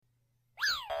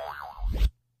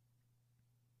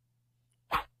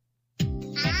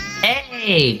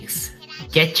Eggs!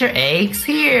 Get your eggs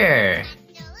here!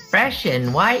 Fresh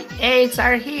and white eggs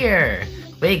are here!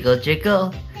 Wiggle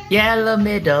jiggle, yellow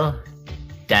middle.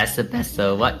 That's the best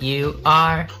of what you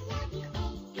are.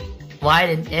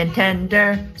 White and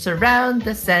tender, surround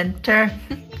the center.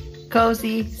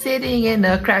 Cozy, sitting in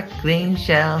a crackling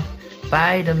shell.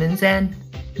 Vitamins and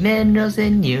minerals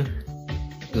in you.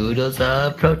 Oodles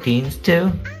of proteins too.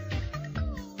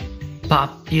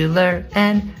 Popular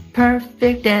and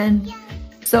perfect and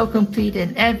so complete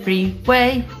in every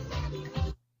way.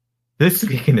 This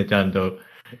week in the Jando,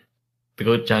 the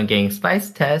Gochujang Gang Spice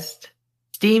Test,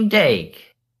 Steamed Egg.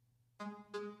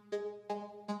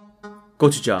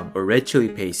 Gochujang, or red chili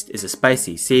paste, is a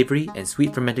spicy, savory, and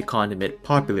sweet fermented condiment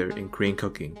popular in Korean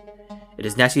cooking. It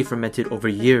is naturally fermented over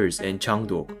years in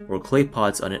changdok, or clay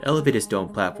pots on an elevated stone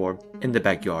platform in the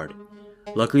backyard.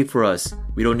 Luckily for us,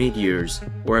 we don't need years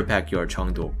or a backyard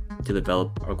changdok to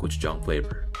develop our gochujang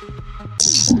flavor.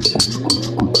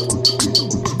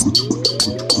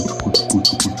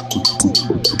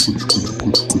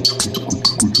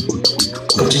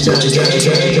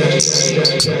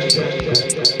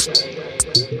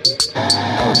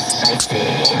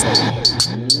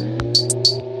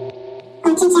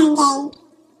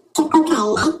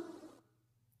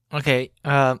 Okay,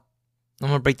 I'm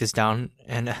gonna break this down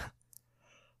and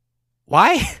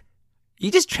why?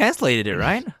 You just translated it,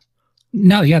 right?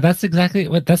 No, yeah, that's exactly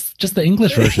what. That's just the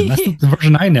English version. That's the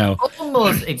version I know.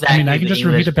 Almost exactly. I mean, I can just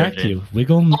repeat it back to you.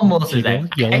 Wiggle, almost wiggle,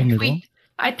 exactly. yellow, middle.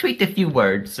 I tweaked a few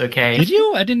words. Okay. Did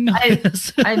you? I didn't know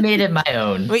this. I made it my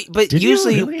own. Wait, but Did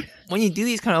usually you really? when you do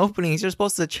these kind of openings, you're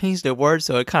supposed to change the word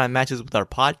so it kind of matches with our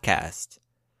podcast.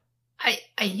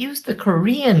 I used the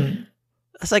Korean.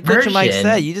 That's like Coach Mike version.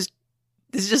 said.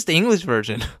 This is just the English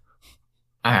version.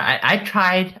 All right, I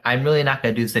tried. I'm really not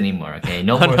gonna do this anymore. Okay,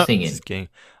 no more singing. Just kidding.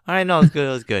 All right, no, it was good.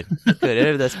 It was good. It was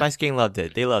good. The Spice Gang loved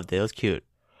it. They loved it. It was cute.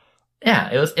 Yeah,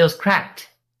 it was cracked.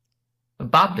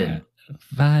 Bobbin.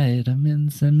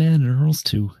 Vitamins and minerals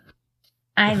too.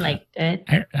 I liked it.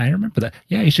 I remember that.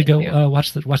 Yeah, you should go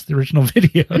watch the original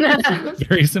video.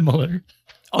 Very similar.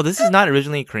 Oh, this is not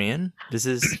originally Korean. This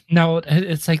is No,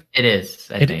 it's like It is.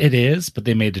 I it think. is, but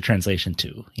they made the translation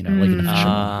too. You know, like an official.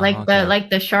 one. Like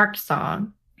the shark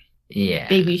song, Yeah.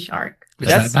 Baby Shark. Is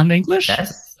that not English?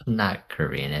 That's not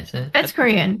Korean, is it? That's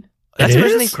Korean. that's It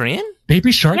originally is? Korean.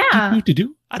 Baby Shark. Yeah.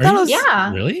 Do. I thought it was.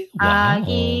 Yeah. Really? Wow.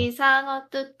 아기상어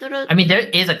뚜뚜루. I mean, there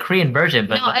is a Korean version,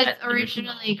 but No, it's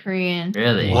originally Korean.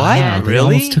 really. What? Yeah. They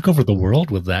Really? almost took over the world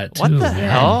with that too. What the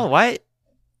Yeah. hell? Why?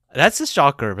 That's a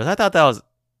shocker. But I thought that was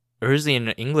originally an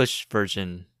English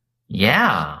version.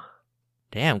 Yeah.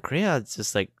 Damn, Korea is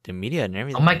just like the media and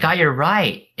everything. Oh my God, you're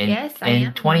right. Yes, I in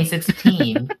am.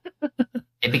 2016,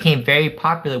 it became very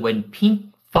popular when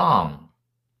Pinkfong,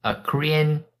 a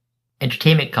Korean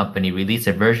entertainment company, released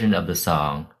a version of the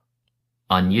song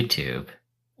on YouTube.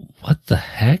 What the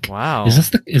heck? Wow. Is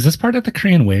this part of the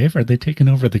Korean wave? Are they taking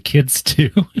over the kids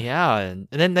too? Yeah, and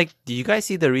then like, do you guys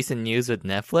see the recent news with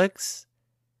Netflix?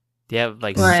 They have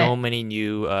like What? so many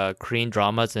new Korean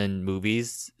dramas and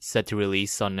movies set to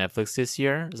release on Netflix this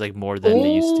year. It's like more than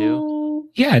they used to. Ooh.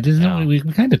 Yeah, Yeah. we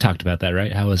kind of talked about that,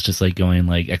 right? How it's just like going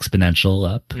like exponential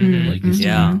up. Mhm. Like used to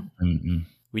Yeah. be. Mm-mm.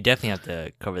 We definitely have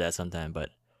to cover that sometime, but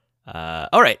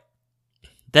all right.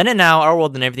 Then and now, our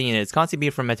world and everything in it is constantly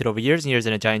being fermented over years and years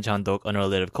in a giant chandok under a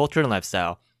lid of culture and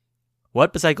lifestyle.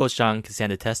 What beside gochujang can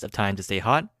stand the test of time to stay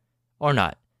hot or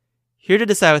not? Here to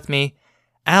decide with me,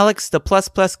 Alex the plus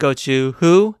gochu,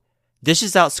 who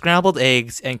dishes out scrambled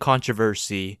eggs and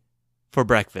controversy for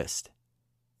breakfast.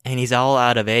 And he's all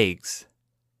out of eggs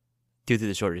due to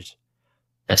the shortage.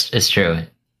 It's true.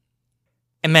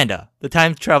 Amanda, the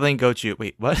time traveling gochu.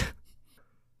 Wait, what?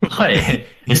 What?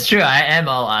 It's true. I am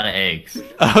all out of eggs.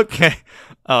 Okay.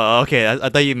 Oh, okay. I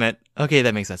thought you meant. Okay,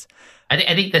 that makes sense. I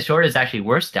think the short is actually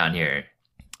worse down here.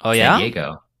 Oh San yeah.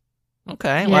 Diego.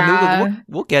 Okay. Well, Yeah.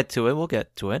 we'll get to it. We'll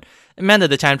get to it. Amanda,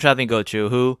 the time traveling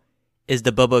gochu, who is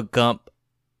the Bubba Gump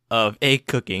of egg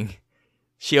cooking.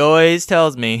 She always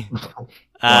tells me,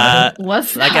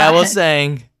 What's like that? I was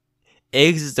saying,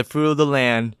 eggs is the fruit of the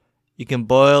land. You can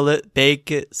boil it,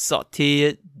 bake it, saute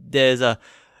it. There's a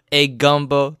egg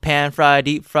gumbo, pan fried,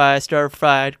 deep fried, stir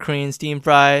fried, Korean steam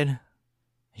fried.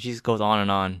 She just goes on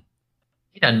and on.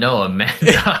 You don't know,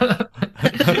 Amanda.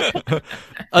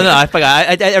 Oh no, I forgot.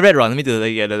 I read it wrong. Let me do it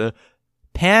again.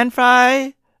 Pan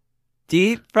fry,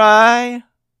 deep fry,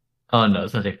 Oh no,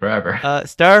 it's gonna take forever.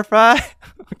 stir fry.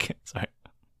 Okay, sorry.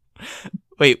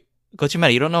 Wait,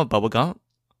 Gochimari, you don't know bubblegum?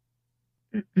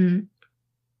 Mm-mm.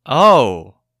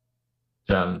 Oh,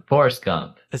 Forrest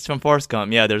Gump. it's from Forrest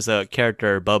Gump. Yeah, there's a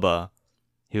character Bubba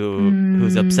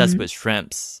who's obsessed with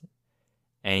shrimps,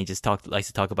 and he just likes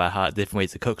to talk about how different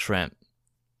ways to cook shrimp.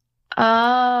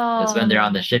 Oh. That's when they're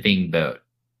on the shipping boat.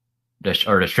 The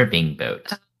shrimping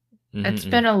boat. It's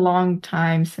been a long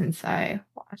time since I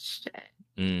watched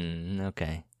it.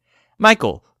 Okay.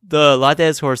 Michael, the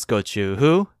Lades horse Gochu,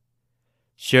 who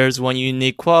shares one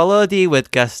unique quality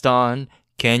with Gaston.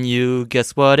 Can you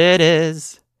guess what it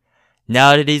is?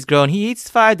 Now that he's grown, he eats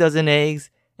 5 dozen eggs,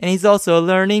 and he's also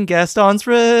learning Gaston's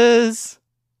riz.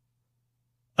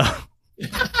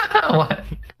 What?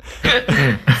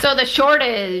 So the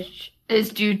shortage is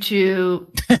due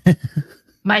to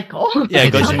Michael. Yeah,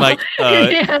 Gochu Mike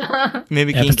Yeah.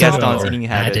 mimicking Episode Gaston's four. eating I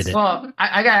habits. did it. Well,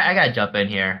 I gotta jump in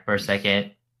here for a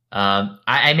second.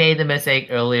 I made the mistake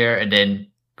earlier, and then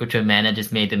Coach Amanda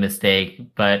just made the mistake.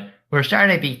 But we're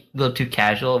starting to be a little too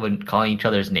casual when calling each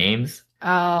other's names.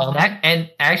 Oh.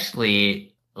 And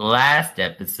actually, last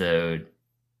episode,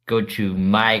 Coach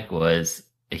Mike was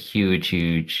a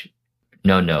huge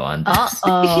no on this.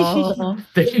 Uh-oh.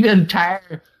 The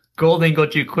entire Golden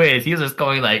Gochu quiz, he was just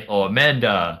going like, "Oh,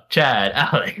 Amanda, Chad,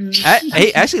 Alex."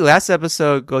 Hey, actually, last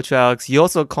episode, Gochu Alex, you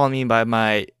also called me by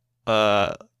my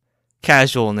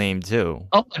casual name too.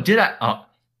 Oh, did I? Oh,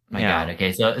 my Yeah. God.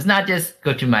 Okay, so it's not just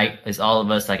Gochu Mike; it's all of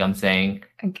us. Like I'm saying,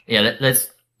 Okay. yeah.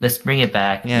 Let's bring it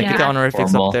back. Yeah, get the Yeah.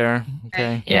 honorifics Formal. up there.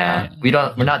 Okay. Yeah, we're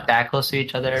not that close to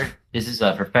each other. This is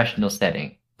a professional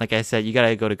setting. Like I said, you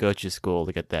gotta go to Gochu school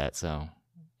to get that. So,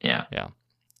 Yeah.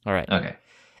 all right. Okay.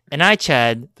 And I,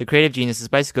 Chad, the creative genius of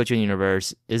Spicy Gochu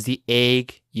universe, is the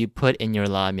egg you put in your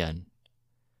ramyun.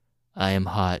 I am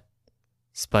hot,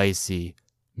 spicy,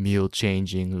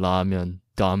 meal-changing ramyun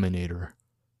dominator.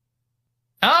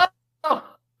 Oh,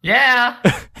 yeah.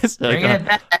 It's Bring like it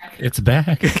back. It's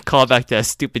back. a call back to that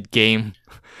stupid game,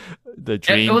 the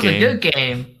dream It was game. a good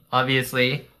game,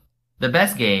 obviously. The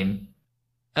best game.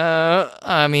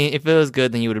 I mean, if it was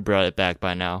good, then you would have brought it back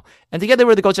by now. And together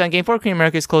with the Gochujang game for Korean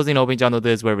America's closing opening John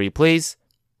Lids wherever you please.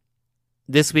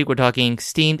 This week we're talking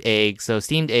steamed egg. So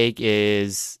steamed egg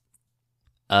is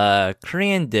a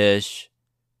Korean dish.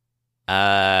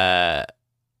 Gochu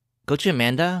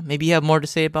Amanda, maybe you have more to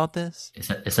say about this?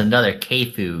 It's another K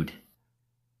food.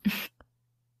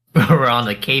 We're on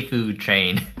the K food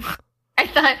train.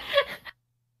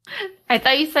 I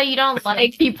thought you said you don't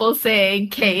like people saying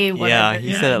K. Whatever. Yeah,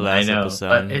 he said it last I know,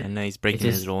 episode, but it- and now he's It's breaking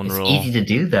his own it's rule. easy to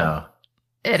do though.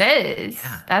 It is.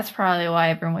 Yeah. That's probably why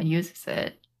everyone uses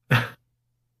it.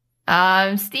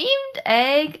 Steamed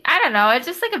egg. I don't know. It's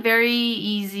just like a very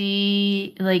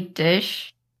easy like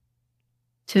dish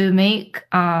to make.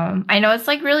 I know it's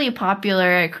like really popular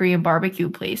at Korean barbecue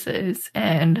places,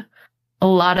 and a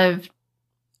lot of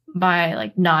my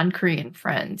like non-Korean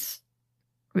friends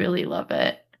really love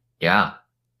it. Yeah.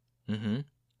 Mm-hmm.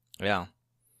 Yeah.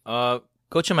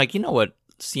 Gochu Mike, you know what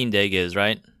steamed egg is,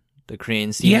 right? The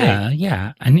Korean steamed egg.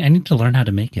 Yeah. I need to learn how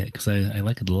to make it because I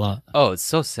like it a lot. Oh, it's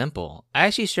so simple. I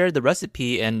actually shared the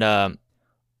recipe and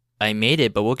I made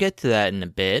it, but we'll get to that in a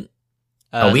bit.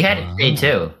 We had it today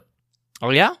too. Oh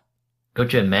yeah? Go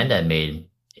to Amanda made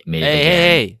it Hey, again.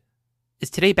 hey. Is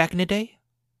today back in the day?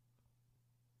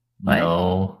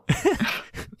 No.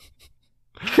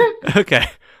 Okay.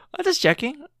 I'm just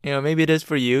checking. You know, maybe it is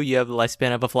for you. You have the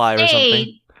lifespan of a fly or something.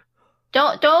 Hey,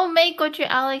 don't make Gochu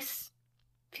Alex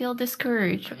feel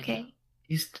discouraged, okay?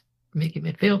 He's making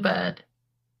me feel bad.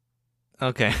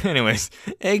 Okay. Anyways,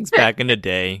 eggs back in the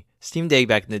day. Steamed egg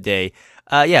back in the day.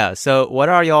 Yeah. So what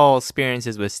are y'all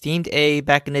experiences with steamed egg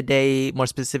back in the day, more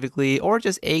specifically, or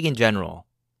just egg in general?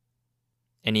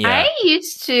 Any, I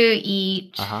used to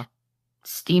eat uh-huh.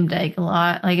 steamed egg a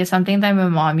lot. Like it's something that my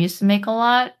mom used to make a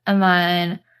lot. And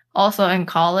then also in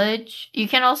college, you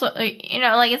can also, you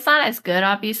know, like it's not as good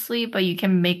obviously, but you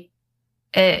can make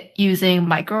it using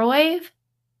microwave.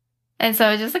 And so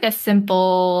it's just like a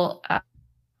simple,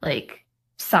 like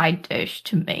side dish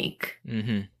to make.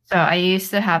 Mm-hmm. So I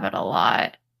used to have it a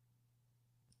lot.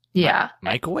 Yeah.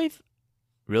 Microwave?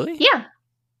 Really? Yeah.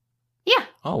 Yeah.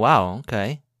 Oh, wow.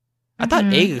 Okay. I thought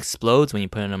Mhm. egg explodes when you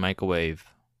put it in a microwave.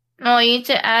 No, you need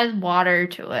to add water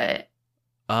to it.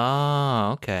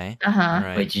 Oh, okay. Uh huh. All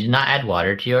right. Wait, did you not add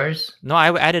water to yours? No,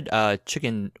 I added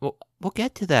chicken. We'll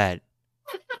get to that.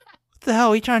 What the hell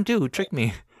are you trying to do? Trick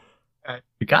me.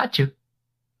 We got you.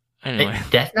 Anyway. Hey,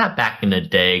 that's not back in the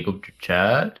day, go to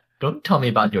Chad. Don't tell me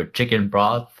about your chicken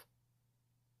broth.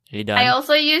 Are you done? I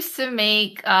also used to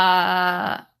make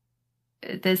the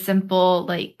simple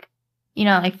like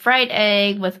like fried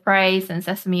egg with rice and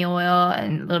sesame oil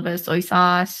and a little bit of soy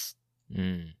sauce.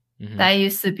 Mm-hmm. That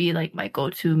used to be like my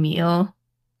go-to meal.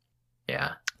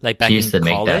 Yeah. Like back She used to in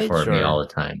make college, that for me or- all the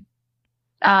time.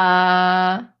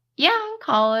 Yeah, in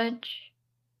college.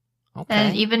 Okay.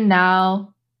 And even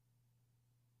now.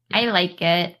 I like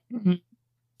it.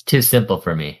 Too simple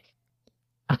for me.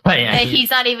 I And need, he's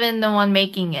not even the one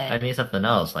making I it. need something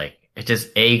else. Like it's just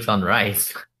eggs on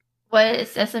rice. What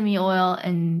is sesame oil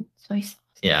and soy sauce?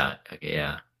 Yeah. Okay.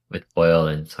 Yeah. With oil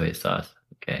and soy sauce.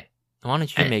 Okay. Why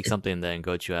don't you I- make something then,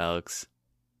 Gochu Alex?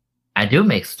 I do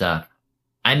make stuff.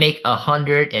 I make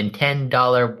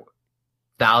 $110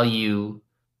 value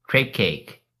crepe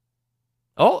cake.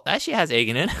 Oh, that actually has egg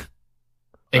in it.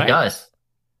 It Right. does.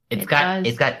 It does.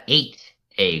 It's got 8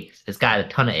 eggs. It's got a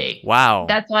ton of eggs. Wow.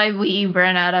 That's why we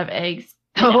ran out of eggs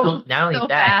Not only so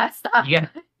that, fast.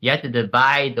 you have to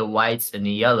divide the whites and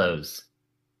the yellows.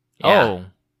 Oh,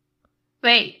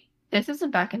 Wait, this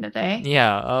isn't back in the day.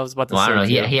 yeah. I was about to Well, I say don't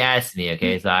know. too. He asked me.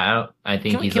 Okay, so I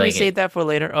think Can he's we like save that for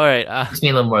later? All right. He's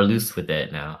being a little more loose with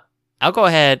it now. I'll go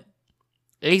ahead.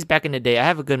 Eggs back in the day. I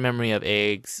have a good memory of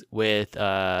eggs with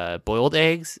boiled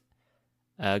eggs.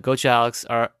 Gochu Alex,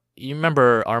 you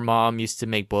remember our mom used to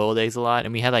make boiled eggs a lot,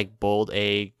 and we had like boiled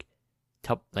egg,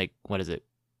 like what is it,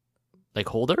 like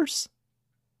holders?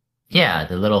 Yeah,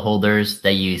 the little holders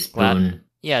that you spoon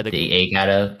Yeah, the egg out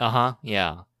of.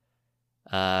 yeah.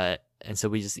 And so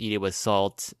we just eat it with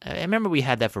salt. I remember we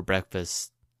had that for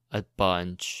breakfast a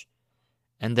bunch,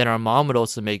 and then our mom would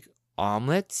also make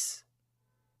omelets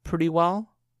pretty well.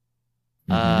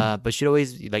 But she'd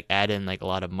always like add in like a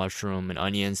lot of mushroom and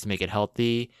onions to make it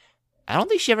healthy. I don't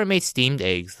think she ever made steamed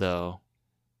eggs though.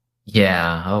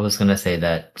 Yeah, I was gonna say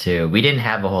that too. We didn't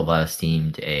have a whole lot of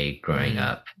steamed egg growing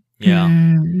up, Yeah.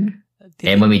 Mm.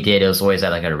 and when we did, it was always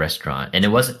at like a restaurant, and it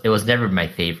was never my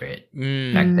favorite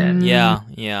back then. Yeah.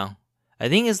 I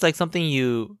think it's like something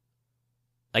you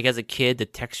like as a kid. The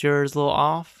texture is a little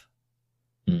off.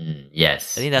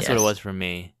 Yes, I think that's what it yes. was for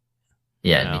me.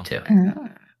 Yeah, you know. me too.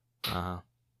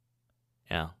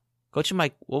 Yeah. Coach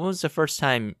Mike, when was the first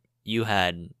time you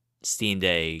had steamed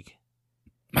egg?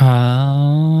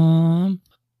 I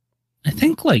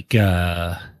think like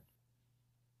man,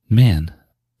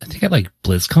 I think at like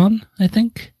BlizzCon, I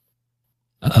think.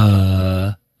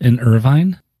 In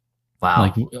Irvine. Wow.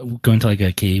 Like going to like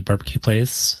a gay barbecue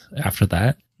place after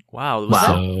that. Wow. Was Wow. that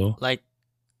So like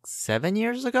 7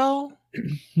 years ago?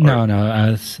 no,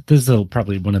 this is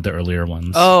probably one of the earlier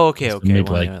ones. Oh, okay. So Okay. maybe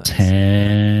One of like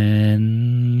the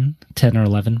others. 10 or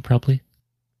 11 probably.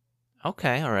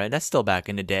 Okay. All right. That's still back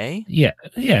in the day. Yeah,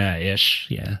 ish,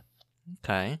 yeah.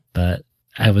 Okay. But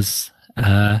I was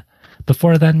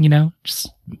before then,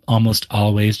 just almost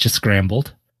always just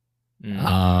scrambled.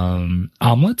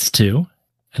 Omelets too.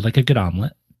 I like a good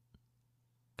omelet.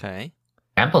 Okay.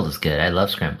 Scrambled is good. I love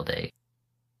scrambled egg.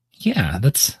 Yeah,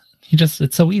 it's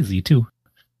so easy too.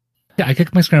 Yeah, I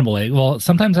cook my scrambled egg. Well,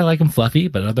 sometimes I like them fluffy,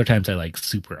 but other times I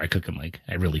cook them like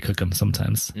I really cook them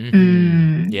sometimes.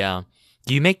 Yeah.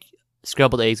 Do you make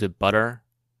scrambled eggs with butter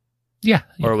Yeah.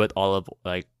 or with olive?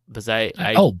 Like, because I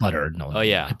butter. No. Oh,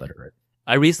 yeah. I butter it.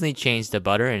 I recently changed the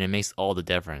butter and it makes all the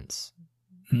difference.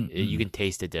 Mm-mm. You can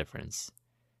taste the difference.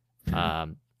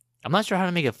 I'm not sure how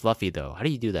to make it fluffy though. How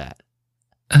do you do that?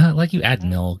 Like you add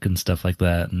milk and stuff like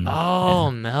that. And,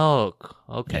 Oh, milk.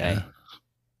 Okay. Yeah.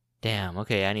 Damn.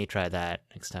 Okay, I need to try that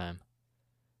next time.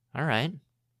 All right.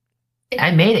 I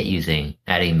made it using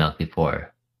adding milk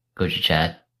before. Gochu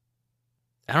Chad.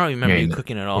 I don't remember Yeah, you you-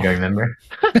 cooking at You all. don't remember?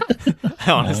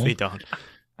 I honestly don't.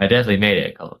 I definitely made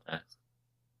it a couple of times.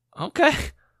 Okay.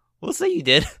 We'll say you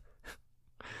did.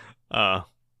 All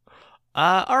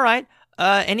right.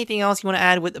 Anything else you want to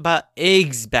add about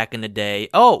eggs back in the day?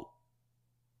 Oh,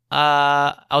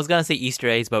 I was gonna say Easter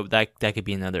eggs, but that could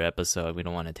be another episode. We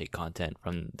don't want to take content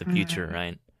from the future,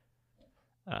 right?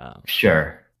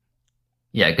 Sure.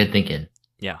 Yeah, good thinking.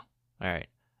 All right.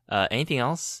 Anything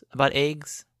else about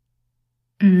eggs?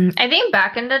 I think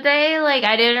back in the day, like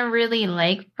I didn't really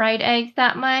like fried eggs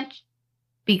that much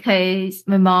because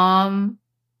my mom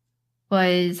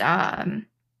was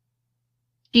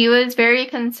she was very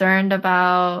concerned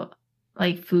about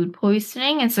like food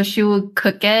poisoning, and so she would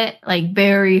cook it like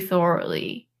very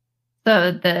thoroughly.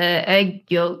 So the egg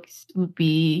yolks would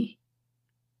be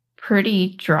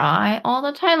pretty dry all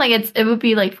the time. Like it would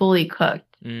be like fully cooked.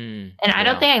 And I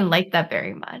don't think I like that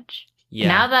very much. Yeah.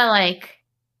 Now that like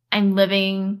I'm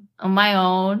living on my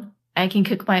own, I can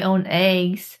cook my own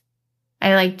eggs.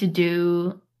 I like to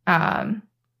do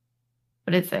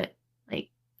what is it? Like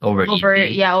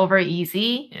Over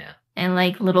easy Yeah. and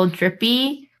like little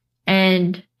drippy,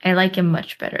 and I like it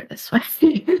much better this way.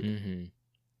 Mm-hmm.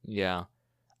 Yeah.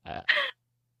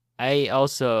 I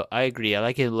agree. I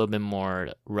like it a little bit more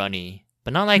runny,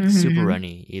 but not like super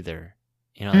runny either.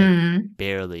 Like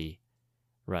barely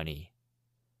runny.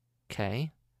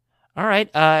 Okay. All right.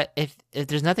 If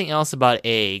there's nothing else about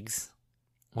eggs,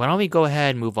 why don't we go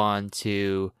ahead and move on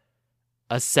to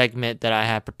a segment that I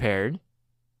have prepared.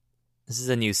 This is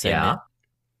a new segment.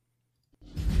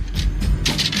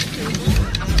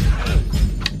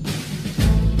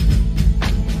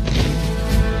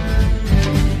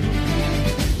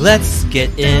 Let's get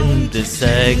in the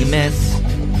segment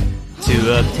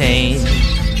to obtain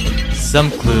some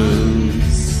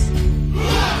clues.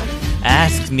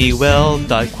 Ask me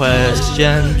well-thought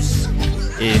questions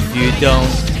if you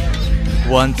don't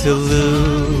want to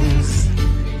lose.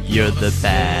 You're the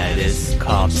baddest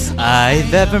cops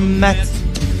I've ever met,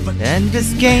 and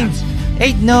this game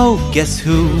ain't no guess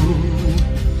who.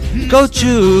 Go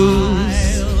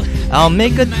choose. I'll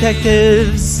make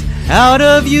detectives out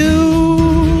of you.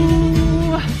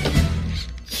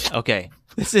 Okay,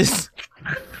 this is...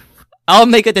 I'll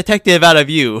make a detective out of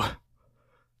you.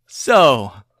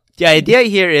 So, the idea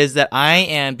here is that I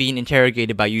am being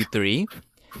interrogated by you three.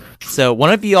 So, one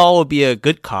of y'all will be a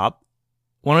good cop,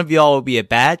 one of y'all will be a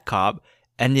bad cop,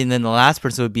 and then the last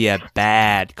person would be a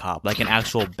bad cop, like an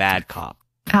actual bad cop.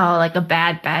 Oh, like a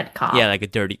bad cop. Yeah, like a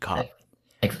dirty cop.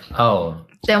 Oh,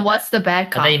 Then what's the bad I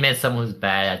cop? thought you meant someone who's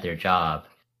bad at their job.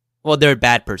 Well, they're a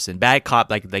bad person. Bad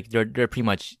cop, like they're pretty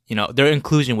much, they're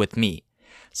inclusion with me.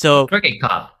 So, Crooked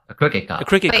cop. A crooked cop. a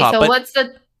cricket Wait, cop, so but...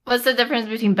 what's the difference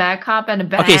between bad cop and a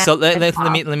bad? Okay, so let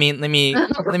cop?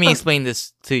 me explain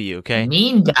this to you, okay?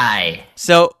 Mean guy.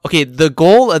 So, okay, the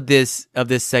goal of this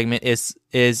segment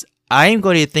is I am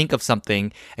going to think of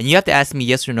something, and you have to ask me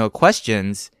yes or no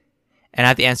questions, and I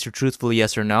have to answer truthfully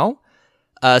yes or no.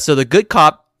 So the good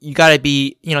cop, you gotta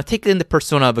be, take in the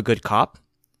persona of a good cop.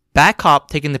 Bad cop,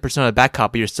 taking the persona of a bad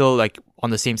cop, but you're still like on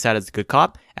the same side as the good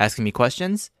cop, asking me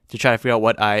questions to try to figure out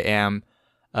what I am,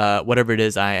 whatever it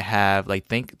is I have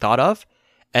thought of.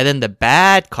 And then the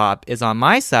bad cop is on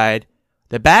my side.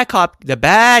 The bad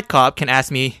cop can ask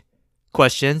me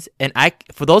questions, and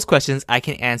for those questions I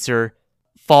can answer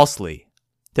falsely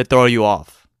to throw you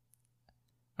off.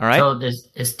 All right? So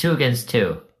it's 2 against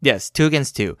 2. Yes, 2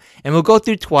 against 2. And we'll go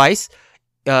through twice.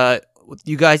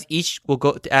 You guys each will be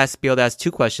able to ask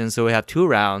 2 questions, so we have 2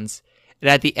 rounds. And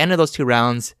at the end of those 2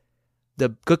 rounds,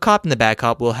 the good cop and the bad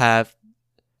cop will have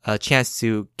a chance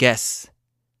to guess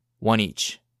one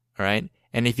each. All right?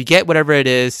 And if you get whatever it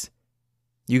is,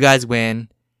 you guys win.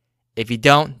 If you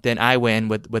don't, then I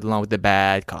win along with the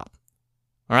bad cop.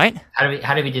 All right?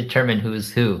 How do we determine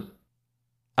who's who?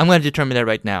 I'm going to determine that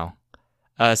right now.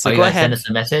 So you go gonna ahead. send us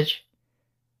a message?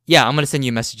 Yeah, I'm going to send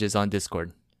you messages on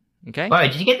Discord. Okay?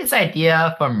 Wait, did you get this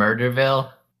idea from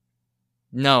Murderville?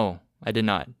 No, I did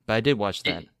not. But I did watch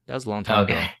that. That was a long time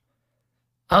ago. Okay.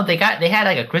 Oh, they had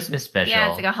like a Christmas special. Yeah,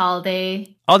 it's like a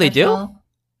holiday. Oh, they do? special.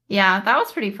 Yeah, that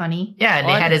was pretty funny. Yeah, and Oh,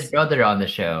 they I had didn't his brother on the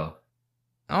show.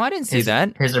 Oh, I didn't see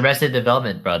that. His Arrested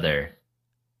Development brother.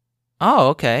 Oh,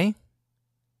 okay.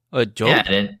 Job? Yeah,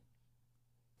 and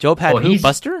Job had Oh, who? he's-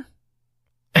 Buster?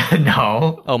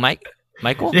 no. Oh,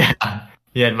 Michael?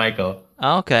 Yeah, Michael.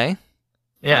 Oh, okay.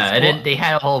 Yeah, That's and cool. then they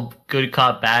had a whole good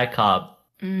cop, bad cop.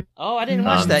 Oh, I didn't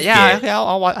watch that. skit. Yeah, okay,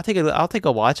 I'll take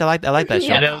a watch. I like that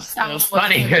show. And it was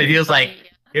funny because he was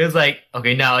like,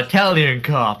 okay, now Italian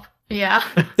cop, Yeah.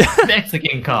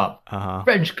 Mexican cop, Uh-huh.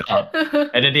 French cop,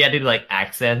 and then they had to do like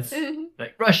accents,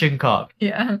 like Russian cop.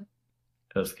 Yeah.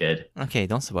 It was good. Okay,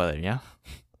 don't spoil it, yeah?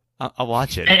 I'll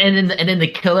watch it. And then the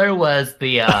killer was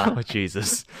the Oh,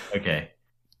 Jesus. okay,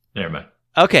 never mind.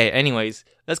 Okay, anyways,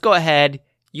 let's go ahead.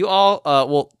 You all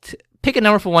will pick a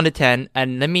number from 1 to 10,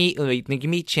 and give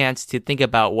me a chance to think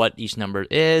about what each number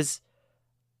is.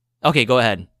 Okay, go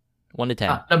ahead. 1 to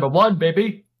 10. Number 1,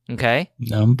 baby. Okay.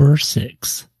 Number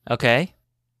 6. Okay.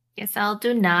 Guess I'll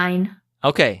do 9.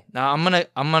 Okay. Now I'm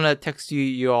gonna text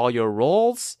you all your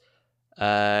roles.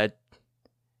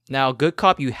 Now good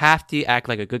cop, you have to act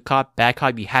like a good cop. Bad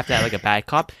cop, you have to act like a bad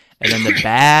cop. And then the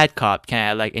bad cop can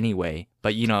act like anyway.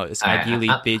 But it's Alright, ideally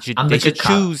they should I'm the good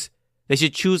cop.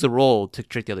 choose a role to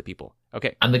trick the other people.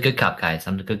 Okay. I'm the good cop, guys.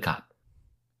 I'm the good cop.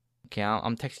 Okay,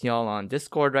 I'm texting y'all on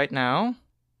Discord right now.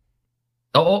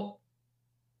 Oh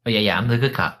yeah, I'm the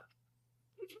good cop.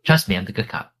 Trust me, I'm the good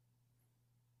cop.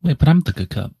 Wait, but I'm the good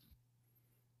cop.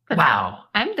 But Wow.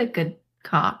 I'm the good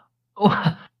cop.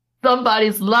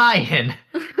 Somebody's lying.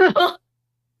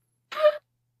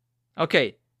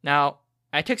 Okay, now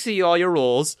I texted you all your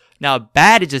roles. Now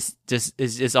bad is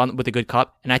just on with the good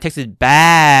cop, and I texted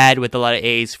bad with a lot of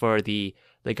A's for the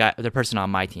person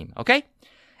on my team. Okay,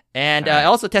 and I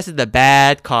also tested the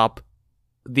bad cop,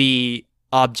 the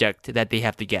object that they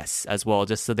have to guess as well,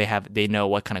 just so they know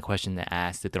what kind of question to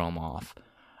ask to throw them off.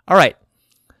 All right,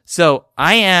 so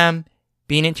I am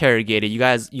being interrogated. You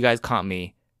guys caught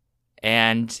me,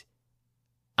 and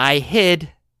I hid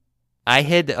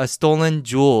a stolen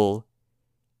jewel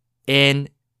in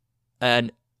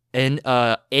an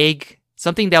egg,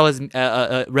 something that was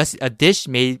a dish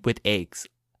made with eggs.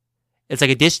 It's like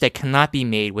a dish that cannot be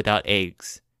made without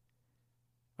eggs.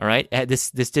 All right,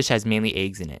 this dish has mainly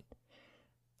eggs in it.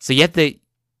 So you have to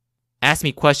ask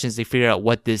me questions to figure out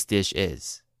what this dish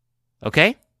is.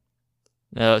 Okay?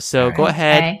 So All go right.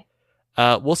 ahead.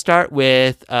 Okay. We'll start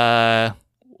with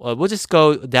we'll just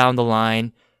go down the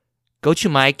line. Go to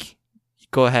Mike.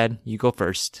 Go ahead. You go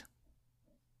first.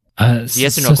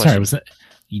 Yes or no so sorry, question. was that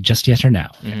just yes or no?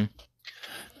 Mhm.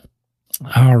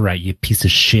 All right, you piece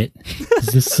of shit.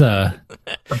 Is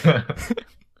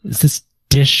this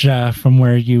dish from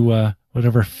where you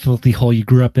whatever filthy hole you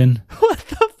grew up in? What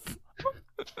the?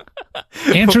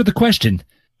 Answer the question.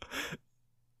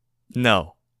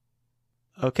 No.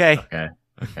 Okay.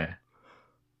 Okay.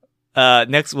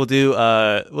 Next we'll do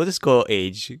we'll just go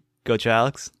age. Go to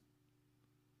Alex.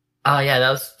 Oh yeah, that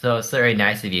was so very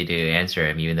nice of you to answer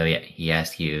him, even though he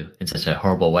asked you in such a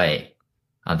horrible way.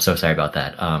 I'm so sorry about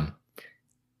that.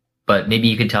 But maybe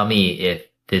you could tell me if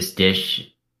this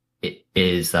dish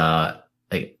is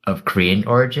like of Korean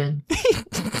origin.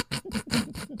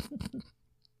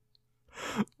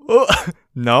 Oh,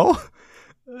 no.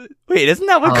 Wait, isn't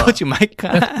that what Oh. Coach Mike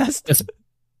asked? That's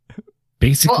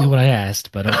basically Well- what I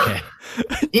asked, but okay.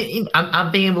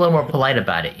 I'm being a little more polite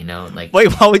about it, like. Wait,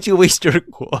 why would you waste your?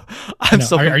 I'm No,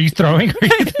 so. are you throwing? Are you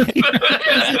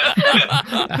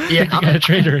Yeah, you got a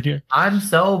traitor in here. I'm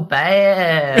so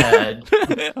bad.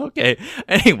 Okay.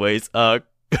 Anyways, And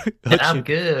I'm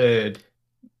good.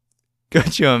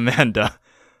 Coach Amanda.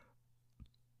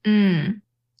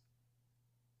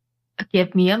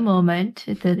 Give me a moment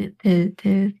to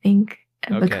think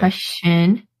of Okay. a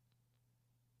question.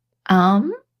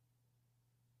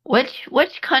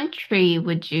 Which country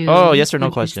would you? Oh, yes or no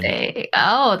would you question. say?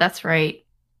 Oh, that's right.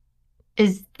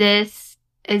 Is this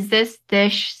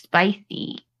dish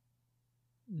spicy?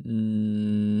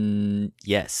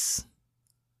 Yes.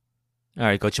 All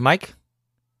right, Coach Mike.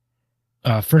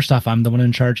 First off, I'm the one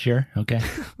in charge here. Okay.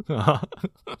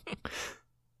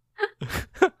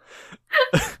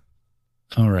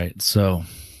 All right. So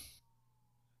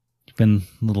you've been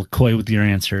a little coy with your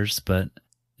answers, but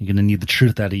you're gonna need the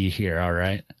truth out of you here. All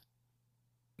right.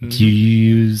 Do you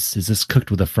use? Is this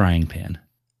cooked with a frying pan?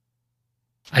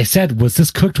 I said, was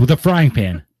this cooked with a frying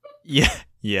pan? Yeah.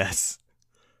 Yes.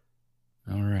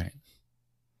 All right.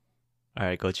 All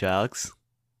right, Coach Alex.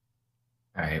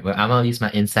 All right, well, I'm gonna use my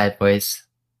inside voice.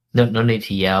 No need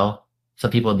to yell.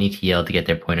 Some people need to yell to get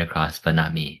their point across, but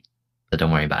not me. So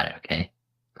don't worry about it, okay?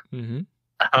 Mm-hmm.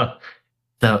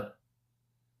 So,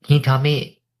 can you tell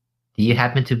me, do you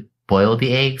happen to boil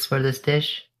the eggs for this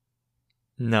dish?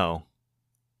 No.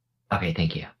 Okay,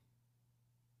 thank you.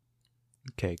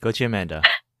 Okay, Coach Amanda.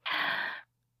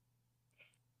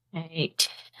 Right.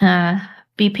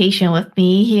 Be patient with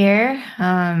me here.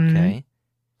 Okay.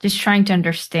 Just trying to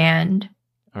understand.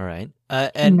 All right.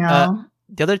 And No.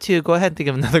 the other two, go ahead and think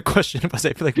of another question because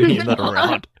I feel like we need another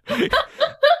round.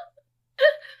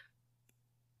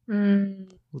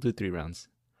 Mm. We'll do 3 rounds.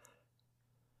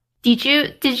 Did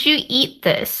you eat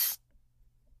this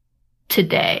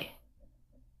today?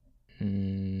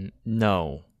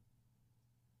 No.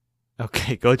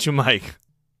 Okay, Coach Mike.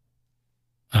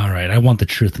 All right. I want the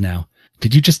truth now.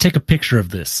 Did you just take a picture of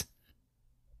this?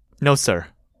 No, sir.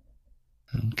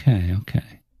 Okay.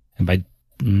 Okay. And by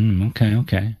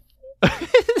okay.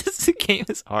 This game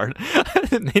is hard. I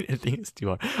didn't think it's too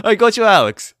hard. All right, Coach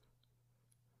Alex.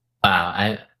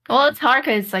 Wow, Well, it's hard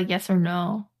because it's like yes or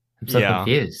no. I'm so Yeah.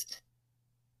 confused.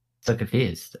 So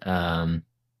confused. Do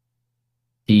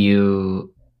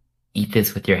you eat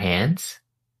this with your hands?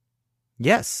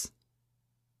 Yes.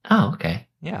 Oh, okay.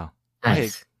 Yeah.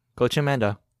 Nice. Coach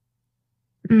Amanda.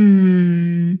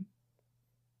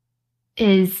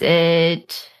 Is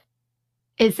it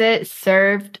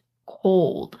served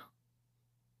cold?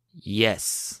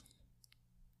 Yes.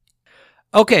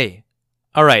 Okay.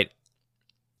 All right.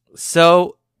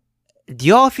 So, do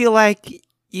y'all feel like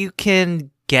you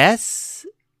can guess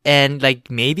and like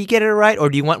maybe get it right, or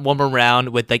do you want one more round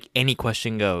with like any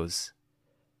question goes?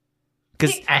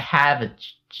 Because I have a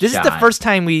this is the first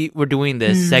time we were doing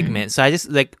this segment, so I just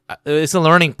like it's a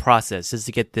learning process just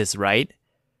to get this right.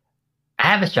 I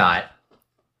have a shot,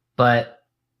 but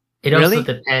it Really?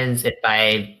 also depends if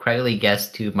I correctly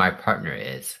guessed who my partner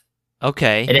is.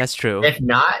 Okay, And that's true. If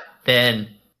not, then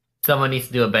someone needs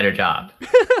to do a better job.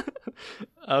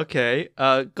 Okay,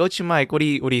 go to Mike. What do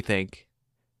you think?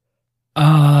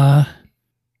 I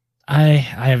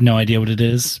have no idea what it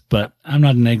is, but I'm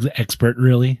not an expert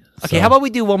really. Okay, so- how about we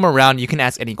do one more round? You can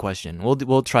ask any question.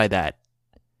 We'll try that.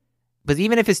 But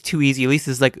even if it's too easy, at least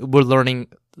it's like we're learning.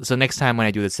 So next time when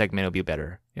I do this segment, it'll be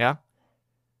better. Yeah?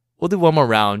 We'll do one more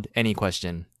round. Any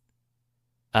question?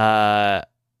 Is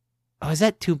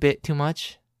that too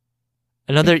much?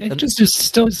 Another just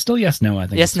still yes no. I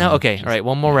think yes it's no. fine. Okay, all right.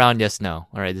 One more round. Yes no.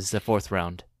 All right. This is the fourth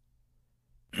round.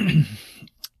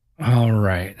 All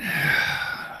right.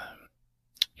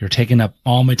 You're taking up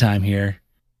all my time here.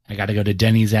 I got to go to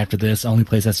Denny's after this. Only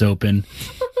place that's open.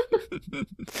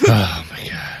 Oh my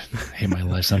god, I hate my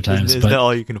life sometimes. Is but that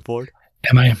all you can afford?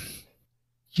 am I?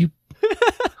 You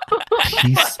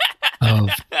piece of.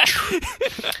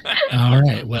 All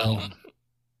right. Well,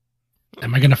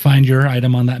 am I going to find your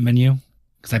item on that menu?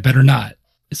 Because I better not.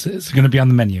 It's going to be on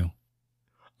the menu.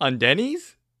 On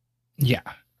Denny's? Yeah.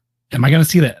 Am I going to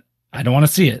see that? I don't want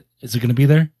to see it. Is it going to be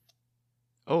there?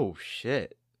 Oh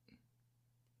shit.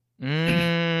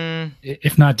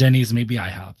 If not Denny's, maybe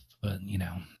IHOP. But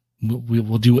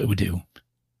we'll do what we do.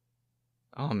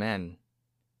 Oh man.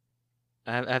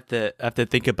 I have to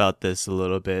think about this a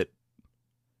little bit.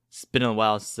 It's been a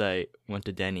while since I went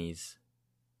to Denny's.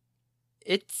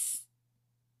 It's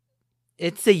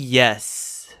a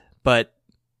yes, but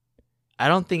I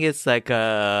don't think it's like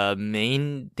a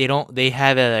main. They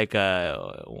have it like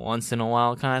a once in a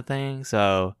while kind of thing.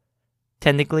 So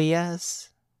technically yes.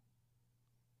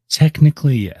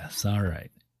 Technically yes. All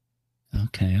right.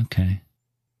 Okay.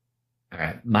 All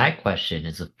right. My question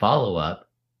is a follow-up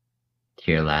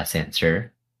to your last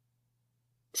answer.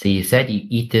 So you said you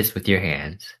eat this with your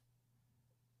hands.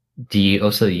 Do you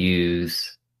also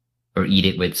use or eat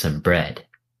it with some bread?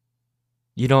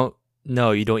 You don't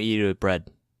eat it with bread.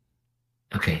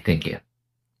 Okay, thank you.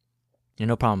 Yeah,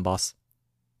 no problem, boss.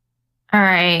 All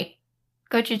right.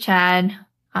 Coach Chad.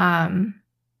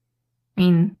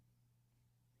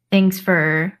 Thanks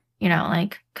for,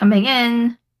 coming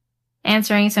in,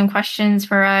 answering some questions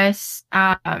for us.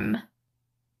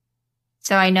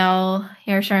 So I know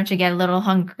you're starting to get a little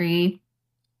hungry.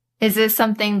 Is this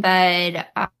something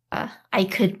that I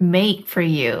could make for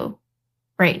you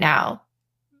right now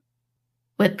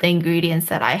with the ingredients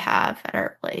that I have at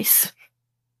our place?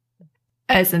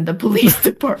 As in the police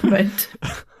department.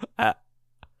 I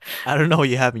don't know what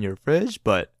you have in your fridge,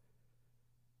 but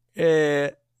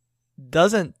it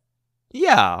doesn't.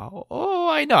 Yeah. Oh,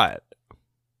 why not?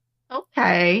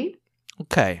 Okay.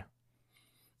 Okay.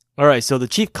 All right. So the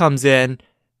chief comes in.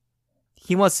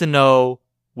 He wants to know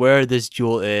where this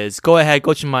jewel is. Go ahead,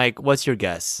 Coach Mike. What's your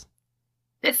guess?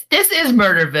 This is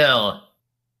Murderville.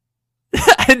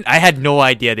 I had no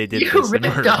idea they did You this. in ripped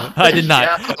Murderville. off I the did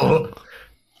not. show.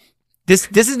 This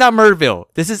is not Murderville.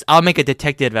 This is I'll make a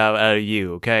detective out of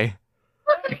you. Okay.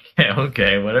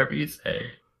 Okay, whatever you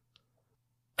say.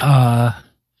 Be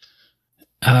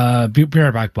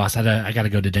right back, boss. I gotta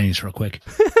go to Denny's real quick.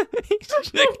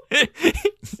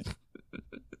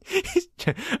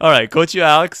 All right, Coach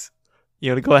Alex.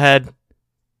 You want to go ahead?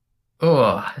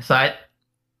 Oh, so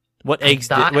What I eggs?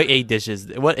 thought- What egg dishes?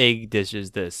 What egg dish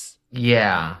is this?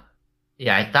 yeah,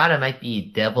 I thought it might be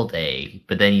deviled egg,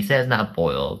 but then he said it's not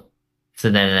boiled. So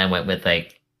then I went with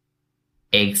like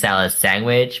egg salad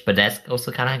sandwich, but that's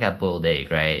also kind of like a boiled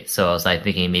egg, right? So I was like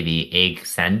thinking maybe egg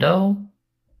sando.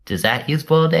 Does that use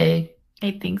boiled egg?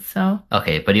 I think so.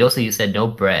 Okay, but you said no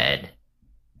bread.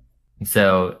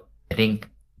 So I think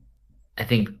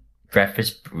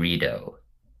breakfast burrito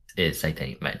is I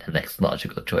think my next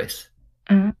logical choice.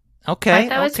 Okay. I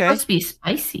thought it was okay. supposed to be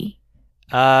spicy.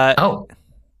 Oh,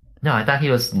 no, I thought he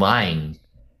was lying.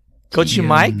 Coach You-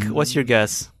 Mike, what's your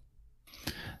guess?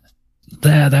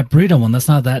 That burrito one, that's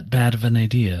not that bad of an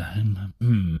idea.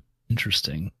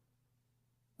 Interesting.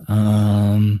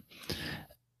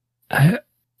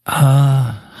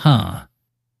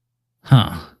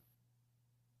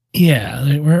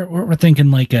 Yeah, we're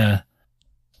thinking like a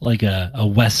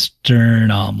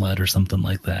Western omelet or something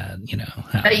like that.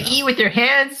 That you eat with your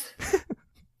hands?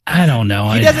 I don't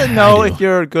know. He doesn't know I do. if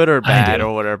you're good or I bad do.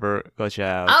 or whatever, Coach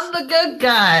Alex. I'm the good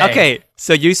guy. Okay,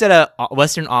 so you said a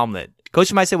Western omelet.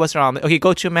 Coach might say Western omelet. Okay,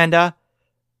 Coach Amanda.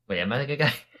 Wait, am I the good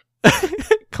guy?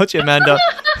 Coach Amanda.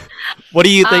 What do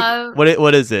you think?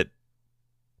 What is it?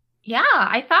 Yeah,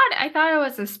 I thought it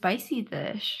was a spicy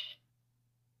dish.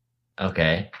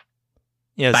 Okay.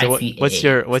 Yeah. So Spicy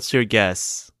what's your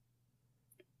guess?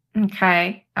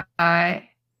 Okay. I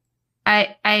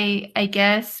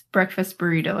guess breakfast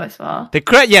burrito as well. The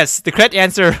correct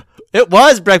answer. It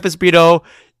was breakfast burrito.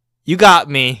 You got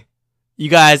me. You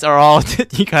guys are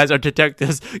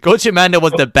detectives. Coach Amanda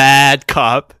was the bad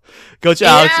cop. Coach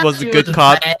Alex was the she good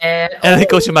cop. bad. And then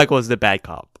Coach Mike was the bad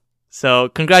cop. So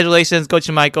congratulations, Coach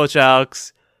Mike, Coach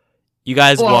Alex. You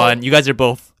guys Well, won. You guys are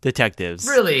both detectives.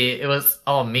 Really, it was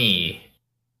all me.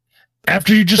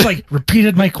 After you just like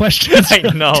repeated my questions. I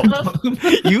know.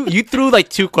 You threw like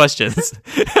 2 questions.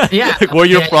 Yeah. Like where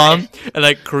you're Yeah, from and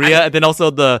like Korea, and then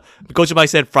also the Coach Mike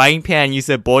said frying pan. You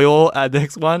said boil at the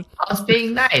next one. I was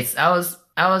being nice. I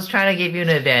was trying to give you an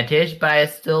advantage, but I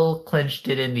still clinched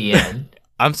it in the end.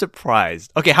 I'm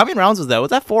surprised. Okay, how many rounds was that? Was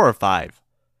that 4 or 5?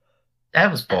 That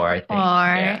was 4, I think. 4.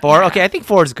 Yeah. 4. Okay, I think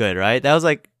 4 is good, right? That was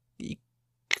like,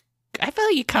 I felt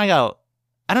like you kind of got.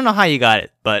 I don't know how you got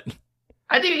it, but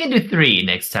I think we can do 3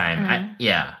 next time.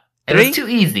 Yeah. It 3? was too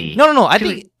easy. no. I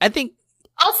Too think.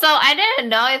 Also, I didn't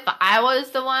know if I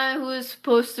was the one who was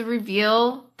supposed to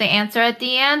reveal the answer at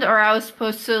the end, or I was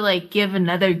supposed to like give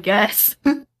another guess,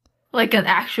 like an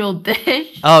actual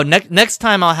dish. Oh, next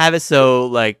time I'll have it so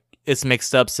like it's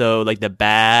mixed up, so like the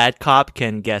bad cop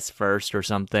can guess first or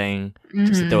something,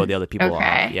 just to throw the other people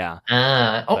Okay. off. Yeah.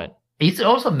 Oh, you should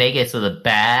also make it so the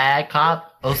bad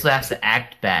cop also has to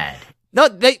act bad. No,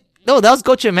 that was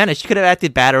Gochu Amanda. She could have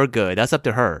acted bad or good. That's up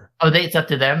to her. Oh, it's up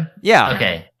to them? Yeah.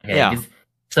 Okay. Yeah.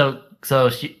 So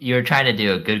you're trying to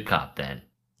do a good cop then?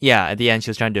 Yeah. At the end,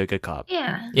 she was trying to do a good cop.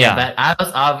 Yeah. Yeah. But I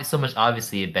was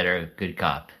obviously a better good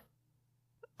cop.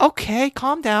 Okay,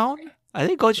 calm down. I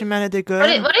think Gochu Amanda did good.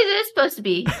 What is it supposed to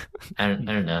be? I don't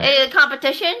know. A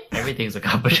competition? Everything's a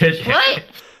competition. What?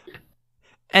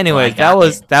 Anyways, Oh, I got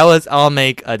it. that was I'll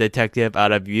make a detective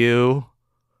out of you.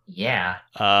 Yeah.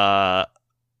 Yeah,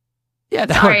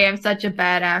 Sorry, I'm such a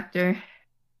bad actor.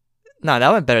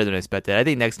 that went better than expected. I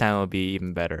think next time will be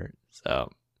even better. So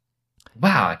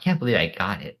Wow, I can't believe I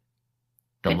got it.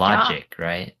 The Good logic,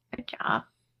 right? Good job.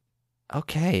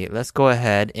 okay, let's go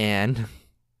ahead and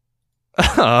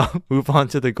move on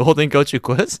to the Golden Gochu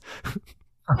quiz.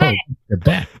 Oh, you're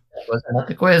back. That was not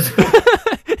the quiz.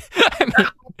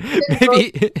 I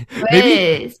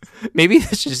mean, maybe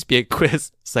this should just be a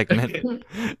quiz segment.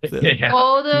 Yeah.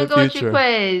 Golden in the Gochu future.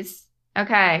 quiz.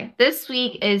 Okay, this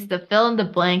week is the fill in the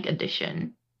blank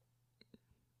edition.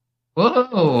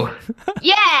 Whoa.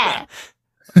 Yeah.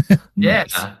 Yeah.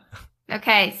 Nice.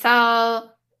 Okay, so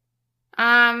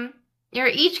you're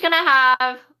each gonna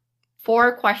have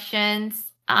 4 questions.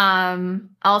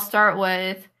 I'll start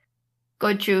with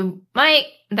Gochu Mike,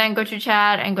 then Gochu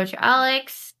Chad, and Gochu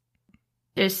Alex.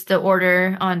 Just the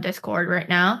order on Discord right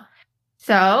now.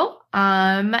 So,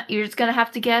 you're just gonna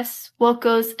have to guess what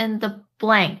goes in the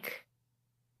blank.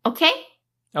 Okay?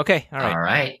 Okay, all right. All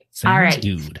right. Sounds Alright.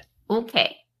 good.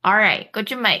 Okay. Alright,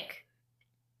 Gochu Mike.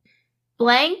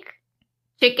 Blank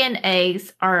chicken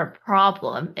eggs are a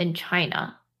problem in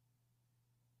China.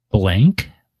 Blank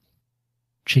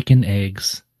chicken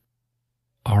eggs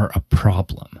are a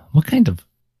problem. What kind of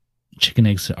chicken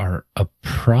eggs are a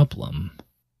problem?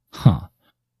 Huh.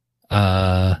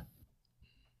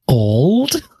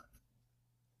 Old?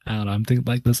 I don't know. I'm thinking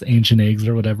like those ancient eggs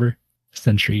or whatever.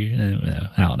 Century.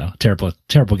 I don't know.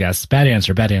 Terrible guess. Bad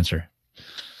answer.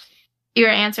 Your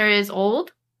answer is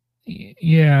old?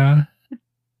 Yeah.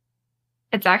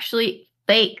 It's actually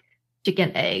fake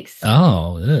chicken eggs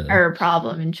Oh. Ugh. are a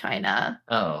problem in China.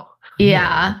 Oh.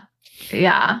 Yeah.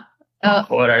 Yeah.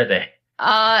 What are they?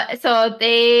 So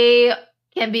they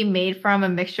can be made from a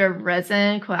mixture of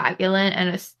resin,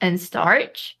 coagulant, and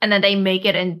starch, and then they make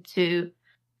it into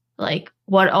like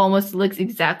what almost looks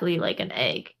exactly like an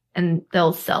egg, and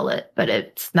they'll sell it, but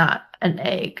it's not an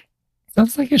egg.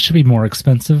 Sounds like it should be more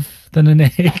expensive than an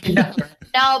egg.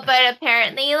 No, but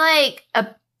apparently, like a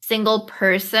single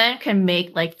person can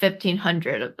make like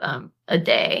 1,500 of them a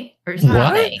day or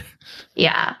something.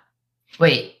 Yeah,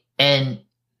 Wait, and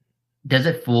does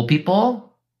it fool people?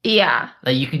 yeah.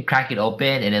 Like you can crack it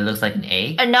open and it looks like an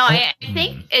egg? No, I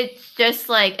think it's just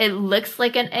like it looks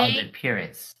like an On the egg.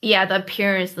 appearance. Yeah, the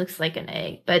appearance looks like an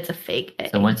egg, but it's a fake egg.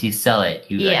 So once you sell it,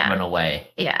 you like Yeah. run away.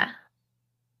 Yeah,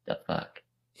 The fuck?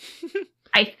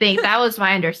 I think that was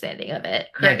my understanding of it.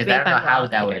 Yeah, because I don't know Correct me if I'm how wrong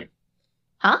that here. would.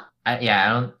 Huh?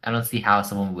 I don't see how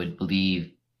someone would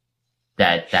believe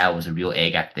that was a real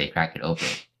egg after they crack it open.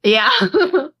 Yeah,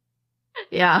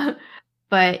 yeah,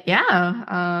 but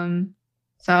yeah.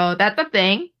 So that's a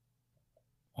thing.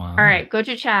 Wow. All right, go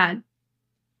to Chad.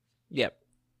 Yep.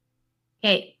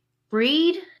 Okay,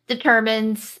 breed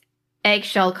determines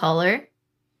eggshell color.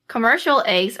 Commercial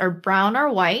eggs are brown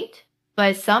or white,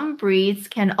 but some breeds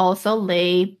can also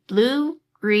lay blue,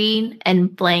 green,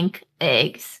 and blank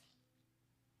eggs.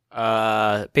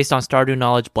 Based on Stardew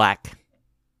knowledge, black.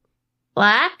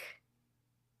 Black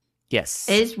Yes.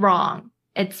 is wrong.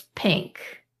 It's pink.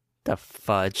 the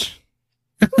fudge.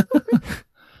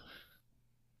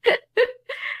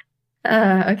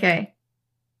 Okay.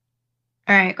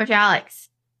 All right, Coach Alex.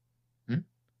 Hmm?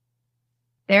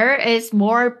 There is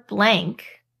more blank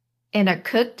in a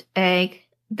cooked egg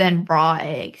than raw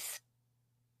eggs.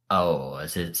 Oh,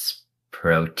 is it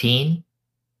protein?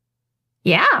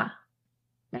 Yeah.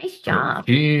 Nice job.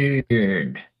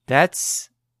 Protein. That's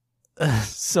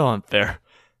so unfair.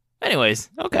 Anyways,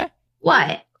 okay.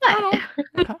 What?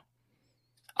 What?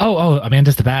 Oh,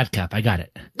 Amanda's the bad cup. I got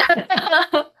it.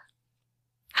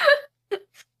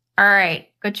 All right,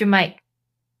 got your mic.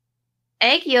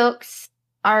 Egg yolks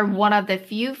are one of the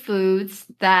few foods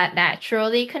that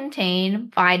naturally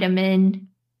contain vitamin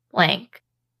blank.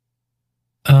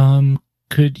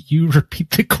 Could you repeat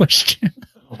the question?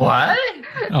 What?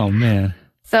 Oh man.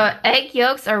 So egg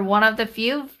yolks are one of the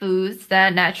few foods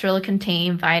that naturally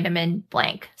contain vitamin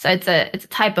blank. So it's a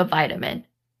type of vitamin.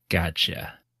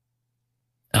 Gotcha.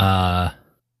 Huh.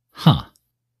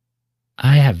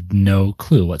 I have no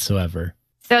clue whatsoever.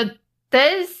 So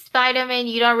this vitamin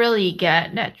you don't really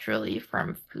get naturally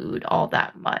from food all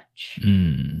that much.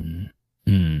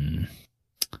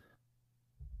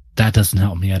 That doesn't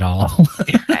help me at all.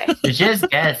 Okay. You just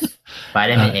guess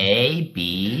vitamin A,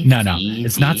 B, No, C,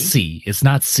 it's D. not C. It's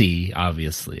not C,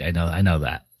 obviously. I know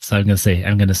that. So I'm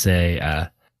gonna say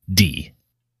D.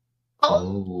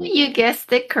 Oh, you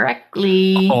guessed it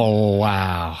correctly. Oh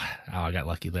wow. Oh, I got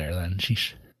lucky there then.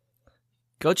 Sheesh.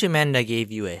 Gochu Amanda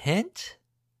gave you a hint.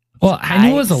 Well, I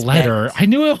knew it was a expect letter. I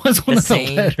knew it was one The of the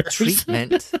same letters.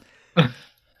 treatment.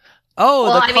 Oh,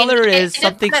 Well, the I mean, color it- is it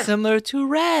something depends. similar to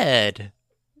red.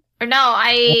 Or no,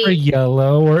 Or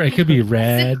yellow, or it could be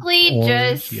red, Basically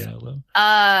orange, just- yellow.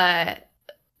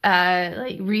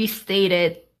 like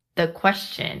restated the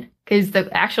question because the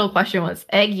actual question was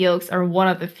egg yolks are one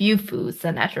of the few foods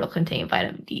that naturally contain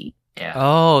vitamin D. Yeah.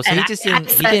 Oh, so And he I- just I didn't.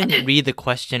 He said- didn't read the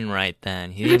question right.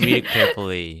 Then he didn't read it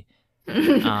carefully.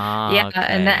 Ah, yeah, okay.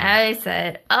 and then I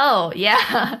said, "Oh,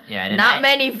 yeah, Yeah, and not I-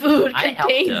 many food I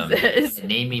helped contains him this."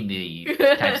 naming the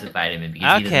types of vitamin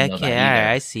because he Okay, doesn't know okay, that all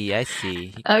right, either. I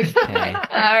see. Okay, Okay.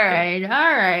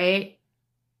 all right.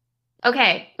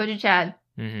 Okay, go to Chad.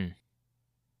 hmm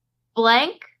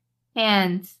Blank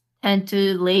hands tend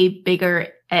to lay bigger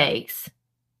eggs.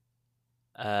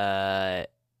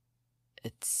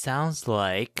 It sounds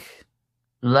like.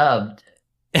 Loved.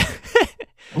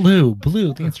 Blue.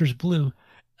 The answer is blue.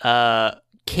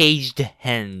 Caged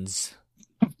hens.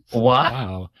 What?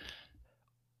 Wow.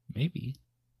 Maybe.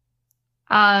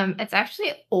 It's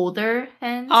actually older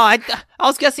hens. Oh, I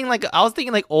was guessing like I was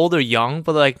thinking like old or young,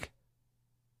 but like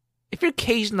if you're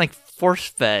caged and like force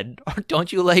fed,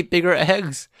 don't you lay bigger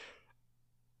eggs?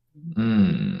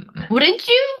 Wouldn't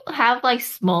you have like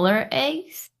smaller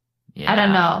eggs? Yeah. I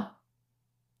don't know.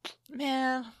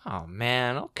 Man, oh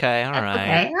man, okay, all That's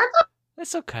right, okay.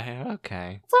 it's okay,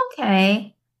 okay. That's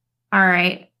okay. All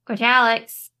right. Coach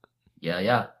Alex.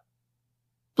 Yeah.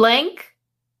 Blank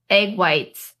egg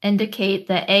whites indicate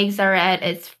the eggs are at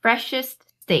its freshest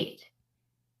state.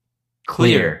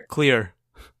 Clear. Coach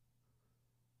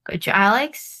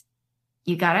Alex,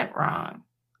 you got it wrong.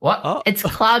 What? Oh, It's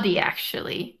cloudy,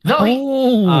 actually. No,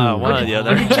 Oh, one or the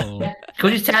other.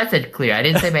 Coach Chad said clear. I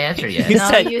didn't say my answer You yet.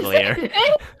 said you clear.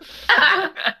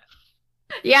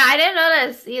 Yeah, I didn't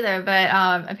notice either, but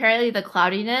apparently the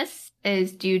cloudiness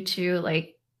is due to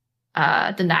like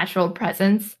the natural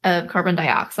presence of carbon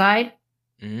dioxide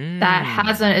that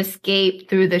hasn't escaped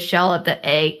through the shell of the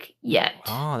egg yet.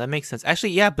 Oh, that makes sense.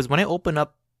 Actually, yeah, because when I open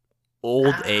up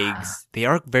old eggs, they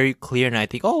are very clear, and I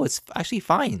think, oh, it's actually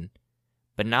fine.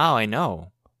 But now I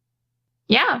know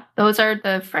Yeah, those are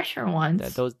the fresher ones.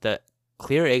 that the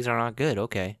clear eggs are not good.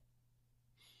 Okay.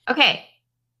 Okay,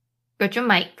 go to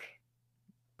Mike.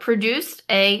 Produced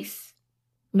eggs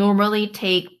normally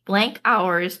take blank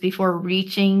hours before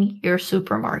reaching your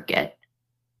supermarket.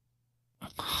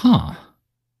 Huh.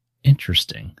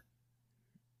 Interesting.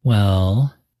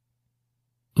 Well,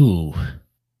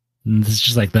 this is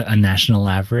just like a national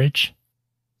average.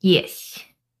 Yes.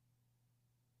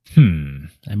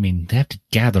 I mean, they have to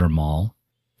gather them all,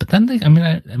 but then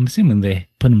I'm assuming they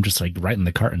put them just like right in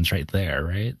the cartons right there,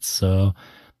 right? So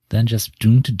then just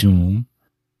doom to doom.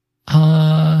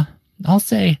 I'll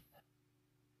say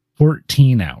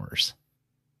 14 hours.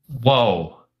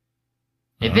 Whoa.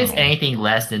 If it's Oh. anything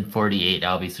less than 48,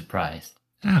 I'll be surprised.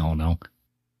 I don't know.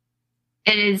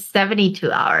 It is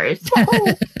 72 hours.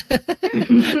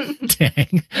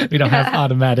 Dang, we don't have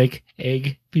automatic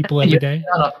egg people every day,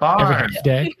 On a every farm. half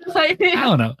day. I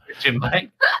don't know. Mike.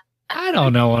 I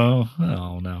don't know.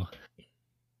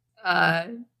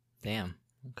 Damn.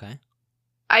 Okay.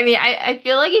 I mean, I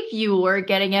feel like if you were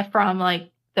getting it from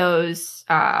like those,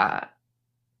 like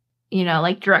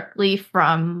directly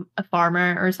from a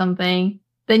farmer or something,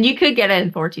 then you could get it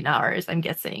in 14 hours, I'm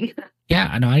guessing. Yeah,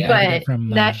 I know. I get But it from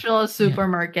national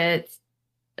supermarkets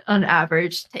on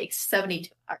average takes 72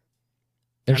 hours.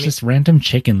 There's this random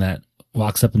chicken that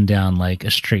walks up and down like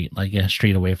a street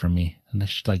away from me, and I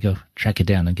should like go track it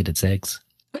down and get its eggs.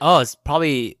 Oh, it's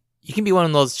probably you can be one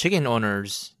of those chicken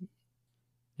owners.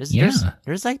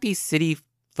 There's like these city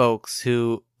folks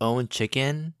who own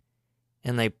chicken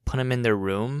and like put them in their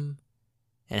room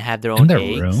and have their own In their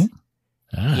eggs. room?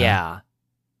 Ah. Yeah.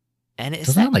 And it's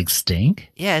Doesn't that like stink?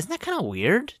 yeah, isn't that kind of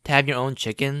weird to have your own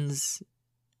chickens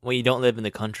when you don't live in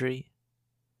the country?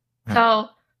 So,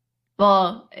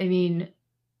 well, I mean,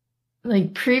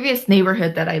 like previous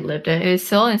neighborhood that I lived in, it was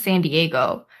still in San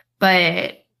Diego.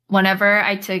 But whenever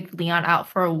I took Leon out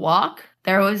for a walk,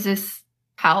 there was this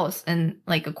house in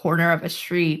like a corner of a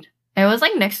street. It was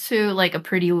like next to like a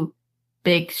pretty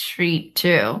big street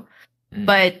too.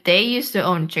 But they used to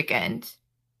own chickens.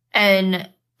 And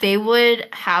they would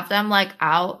have them like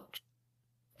out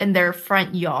in their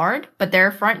front yard, but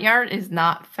their front yard is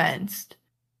not fenced.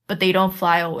 But they don't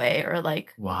fly away or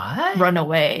like What? run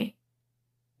away.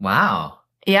 Wow.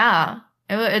 Yeah.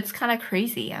 It's kind of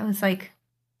crazy. I was like,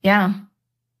 yeah.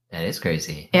 That is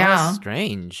crazy. That's Yeah.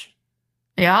 strange.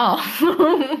 Yeah.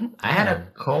 I had a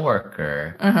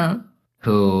coworker uh-huh.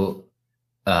 who,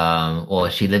 well,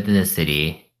 she lived in the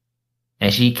city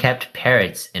and she kept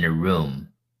parrots in a room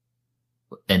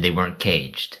and they weren't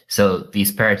caged. So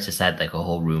these parrots just had like a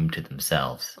whole room to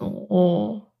themselves.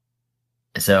 Oh.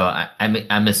 So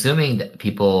I'm assuming that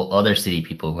other city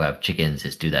people who have chickens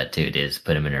just do that too. They just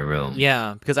put them in a room.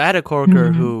 Yeah, because I had a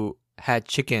coworker Mhm. who had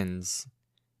chickens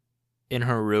in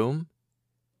her room,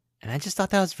 and I just thought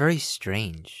that was very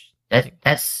strange.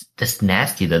 That's just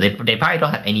nasty though. They probably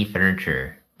don't have any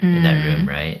furniture in that room,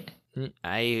 right?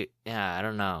 I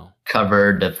don't know.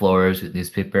 Covered the floors with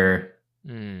newspaper.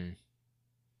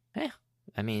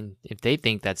 I mean, if they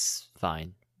think that's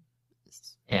fine.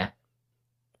 Yeah.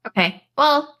 Okay.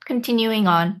 Well, continuing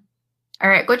on. All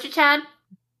right, Gochu-chan.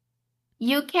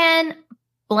 You can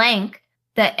blank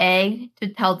the egg to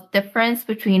tell the difference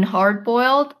between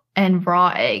hard-boiled and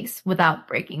raw eggs without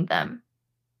breaking them.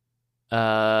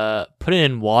 Put it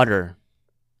in water.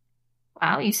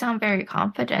 Wow, you sound very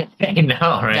confident. I know,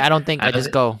 right? Yeah, I don't think I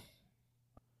just go.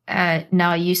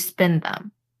 Now you spin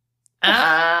them.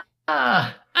 Ah.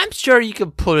 I'm sure you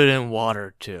could put it in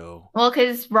water too. Well,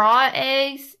 because raw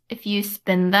eggs, if you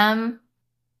spin them,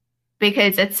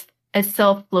 because it's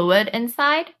still fluid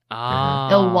inside,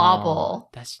 they'll wobble.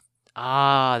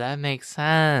 That makes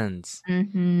sense.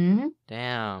 Mm-hmm.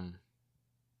 Damn.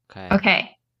 Okay.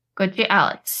 Okay, good to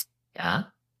Alex. Yeah.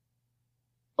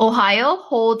 Ohio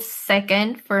holds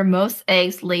second for most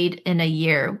eggs laid in a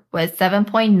year with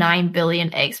 7.9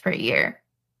 billion eggs per year.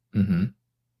 Mm-hmm.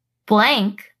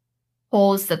 Blank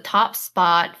holds the top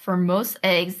spot for most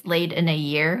eggs laid in a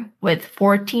year with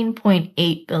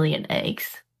 14.8 billion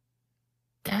eggs.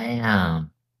 Damn.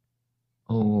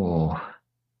 Oh.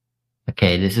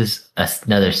 Okay, this is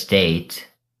another state.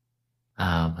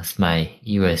 What's my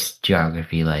U.S.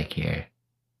 geography like here?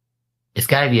 It's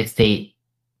got to be a state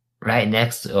right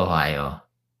next to Ohio.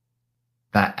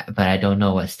 But I don't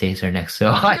know what states are next to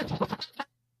Ohio.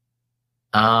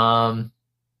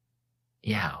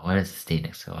 Yeah, what is the state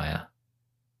next to Ohio?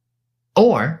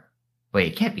 Or,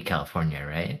 wait, it can't be California,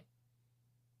 right?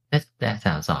 That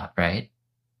sounds off, right?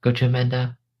 Go to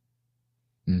Amanda.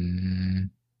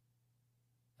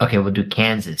 Okay, we'll do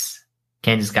Kansas.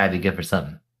 Kansas gotta be good for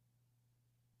something.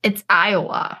 It's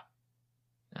Iowa.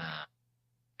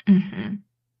 Mm-hmm.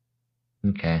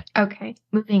 Okay. Okay,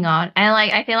 moving on. And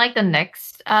I feel like the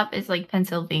next up is like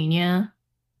Pennsylvania.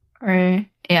 Or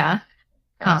yeah.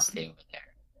 I'll stay over there.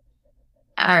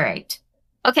 All right.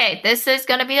 Okay, this is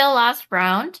gonna be the last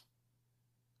round.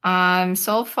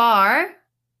 So far,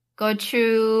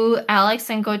 Gochu Alex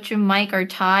and Gochu Mike are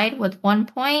tied with 1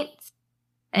 point.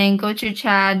 And Gochu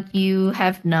Chad, you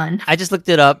have none. I just looked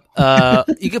it up.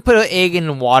 You could put an egg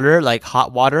in water, like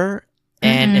hot water,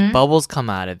 and if Mhm. bubbles come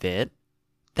out of it,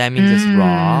 that means it's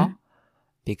raw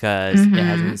because it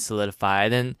hasn't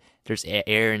solidified. Then there's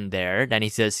air in there that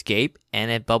needs to escape, and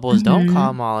if bubbles don't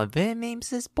come all of it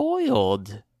means it's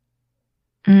boiled.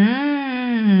 But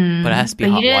it has to be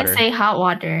hot you didn't water. say hot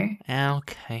water.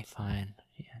 Okay, fine.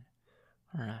 Yeah.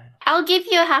 All right. I'll give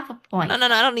you a half a point. No,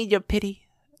 I don't need your pity.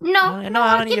 No, I don't need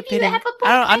I'll your give you pity. a half a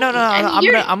point. I don't.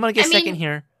 I'm gonna get I mean, second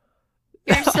here.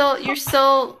 You're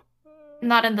still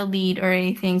not in the lead or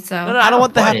anything. So No, I don't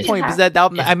want the half point. point because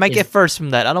I might get first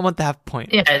from that. I don't want the half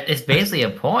point. Yeah, it's basically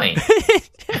a point.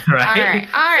 Right?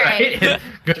 All right.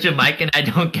 Go to Mike and I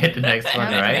don't get the next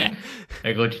one, right?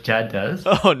 Or go to Chad does.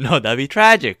 Oh no, that'd be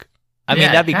tragic. I mean,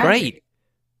 Yeah, that'd be tragic. great.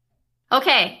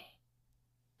 Okay.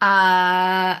 All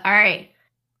right.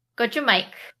 Go to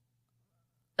Mike.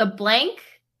 The blank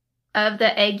of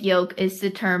the egg yolk is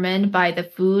determined by the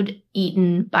food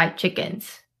eaten by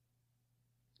chickens?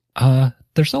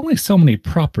 There's only so many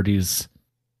properties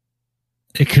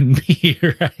it can be,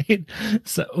 right?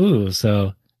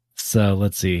 So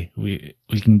let's see. We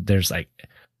can. There's like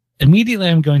immediately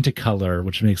I'm going to color,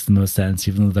 which makes the most sense,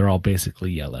 even though they're all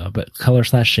basically yellow. But color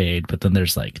 / shade. But then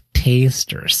there's like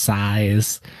taste or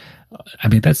size. I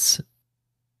mean, that's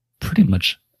pretty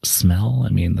much smell. I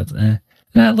mean, that's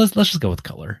let's just go with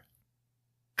color.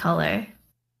 Color.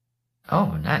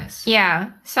 Oh, nice.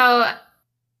 Yeah. So,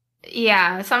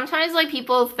 yeah, sometimes like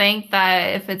people think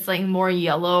that if it's like more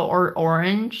yellow or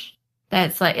orange,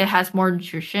 that's like it has more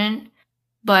nutrition,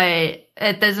 but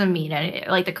it doesn't mean anything.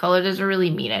 Like the color doesn't really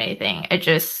mean anything. It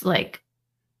just like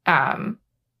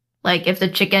if the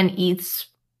chicken eats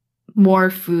more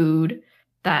food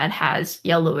that has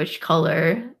yellowish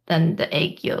color, then the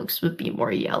egg yolks would be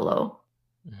more yellow.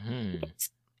 Mhm.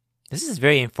 This is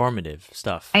very informative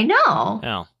stuff. I know.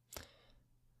 Yeah.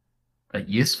 But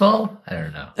useful? I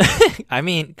don't know. I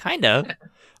mean, kind of.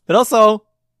 But also,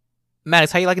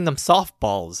 Maddox, how you liking them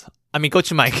softballs? I mean,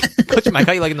 Coach Mike,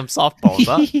 how you liking them softballs,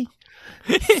 huh?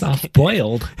 Soft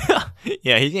boiled.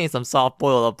 Yeah, he's getting some soft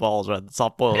boiled balls, right?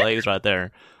 Soft boiled eggs right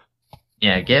there.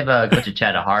 Yeah, give Coach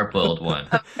Chad a hard-boiled one.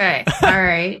 Okay. All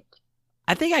right.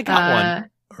 I think I got one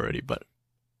already, but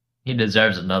He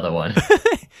deserves another one.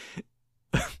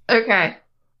 Okay.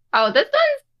 Oh, this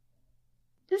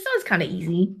one's kind of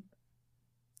easy.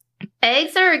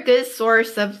 Eggs are a good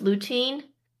source of lutein,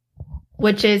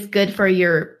 which is good for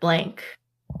your blank.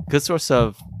 good source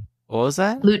of what was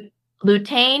that? Lutein.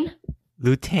 Lutein.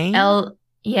 Lutein.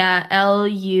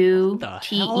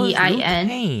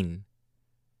 Lutein.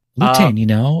 Lutein, you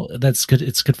know, that's good.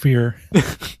 It's good for your.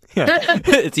 Yeah.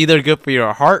 It's either good for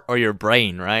your heart or your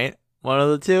brain, right? One of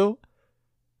the two.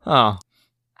 Oh.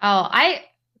 Okay.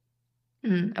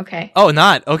 Oh,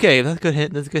 not okay. That's a good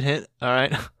hint. That's a good hint. All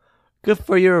right. Good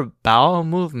for your bowel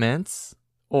movements,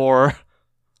 or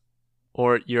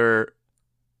your.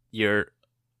 Oh,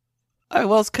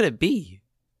 what else could it be?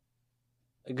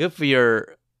 Good for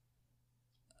your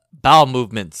bowel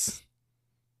movements.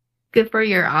 Good for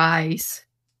your eyes.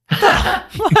 What?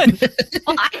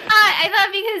 Well, I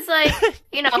thought because like,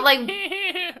 you know, like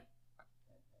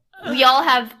we all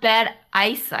have bad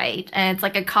eyesight and it's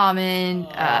like a common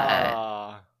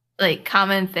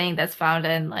common thing that's found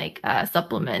in like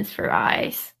supplements for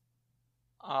eyes.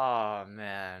 Oh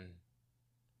man.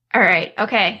 All right.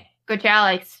 Okay. Coach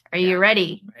Alex, are you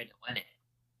ready? Ready to win it.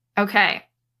 Okay.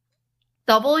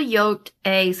 Double yolked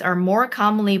eggs are more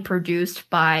commonly produced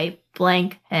by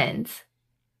blank hens.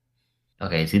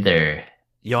 Okay, it's either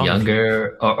Young.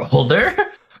 younger or older,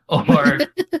 or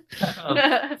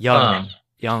Young.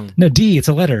 Young. No, D. It's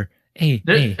a letter. A.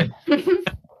 there- A.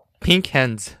 Pink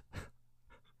hens.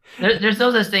 there's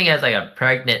no such thing as like a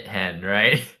pregnant hen,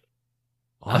 right?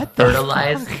 What A the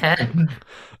fertilized fuck? hen.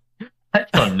 I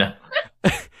don't know.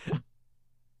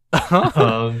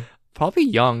 Probably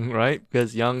young, right?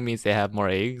 Because young means they have more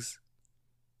eggs.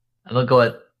 I'm gonna go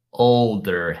with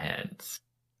older hens.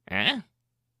 Eh?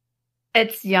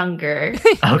 It's younger.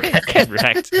 Okay.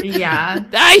 Correct. Yeah.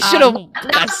 I should have. Not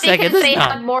that second. because This they is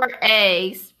have not. more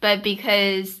eggs, but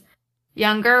because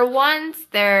younger ones,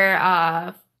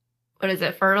 their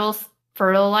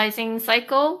fertilizing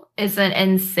cycle isn't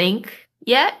in sync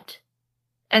yet.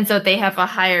 And so they have a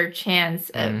higher chance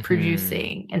of Mhm.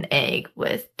 producing an egg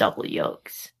with double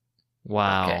yolks.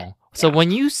 Wow. Okay. So Yeah.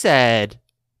 when you said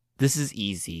this is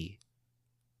easy,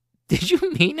 did you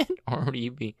mean it or were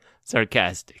you being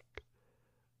sarcastic?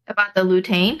 About the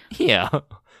lutein? Yeah.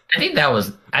 I think I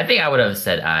would have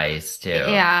said eyes too.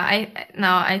 Yeah, Okay.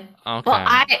 well,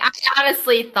 I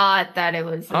honestly thought that it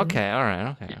was. Okay. All right.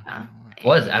 Okay. Yeah.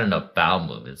 Was I don't know bowel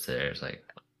movements there. It's like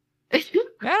I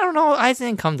don't know. Eyes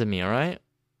didn't come to me. All right.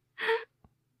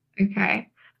 Okay.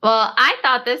 Well, I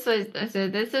thought this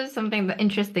is something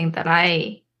interesting that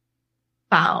I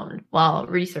found while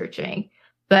researching.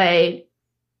 But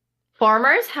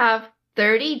farmers have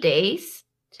 30 days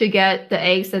to get the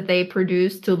eggs that they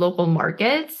produce to local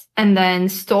markets, and then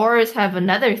stores have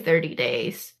another 30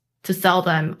 days to sell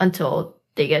them until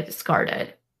they get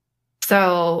discarded.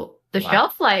 So the Wow.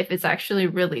 shelf life is actually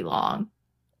really long.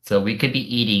 so we could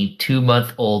be eating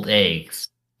 2-month-old eggs.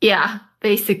 Yeah,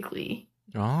 basically.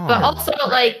 Oh. But also,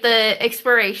 like, the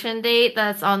expiration date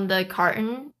that's on the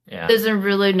carton Yeah. doesn't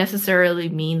really necessarily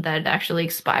mean that it actually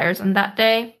expires on that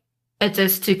day. It's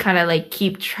just to kind of, like,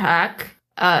 keep track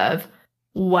of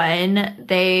when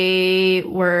they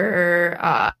were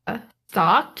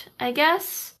stocked, I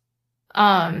guess.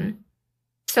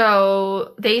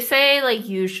 So they say like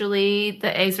usually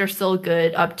the eggs are still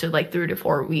good up to like 3 to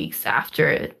 4 weeks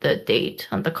after the date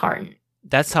on the carton.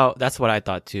 That's what I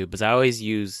thought too, because I always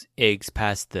use eggs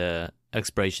past the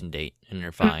expiration date and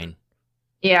they're fine.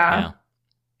 Yeah.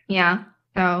 Yeah.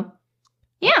 So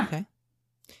yeah. Okay.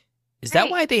 Is that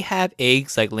Right. why they have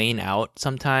eggs like laying out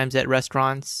sometimes at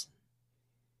restaurants?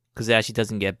 Because it actually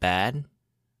doesn't get bad.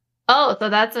 Oh, so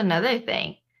that's another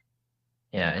thing.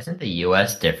 Yeah, isn't the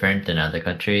U.S. different than other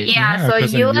countries? Yeah, so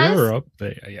 'cause in US Europe,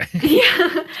 yeah.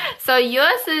 Yeah. So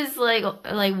US is like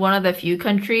one of the few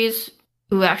countries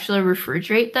who actually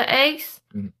refrigerate the eggs,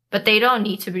 Mm. but they don't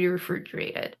need to be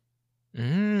refrigerated.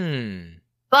 Mm.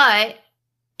 But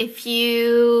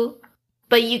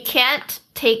but you can't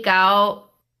take out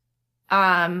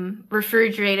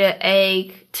refrigerated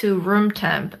egg to room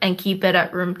temp and keep it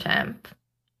at room temp.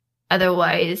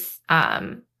 Otherwise,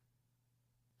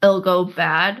 it'll go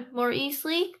bad more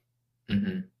easily.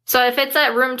 hmm So if it's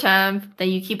at room temp, then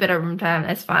you keep it at room temp,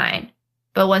 that's fine.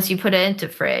 But once you put it into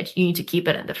fridge, you need to keep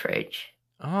it in the fridge.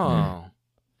 Oh.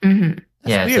 Mm-hmm.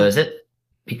 Yeah, weird. so is it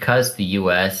because the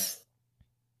U.S.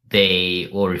 they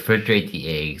will refrigerate the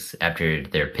eggs after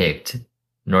they're picked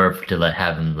in order to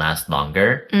have them last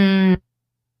longer?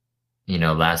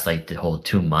 Last like the whole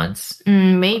 2 months.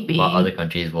 Maybe. While other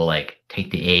countries will like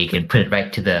take the egg and put it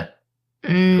right to the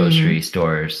Mm, grocery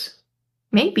stores.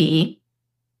 Maybe.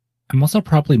 I'm also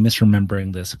probably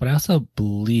misremembering this, but I also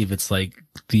believe it's like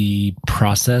the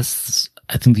process.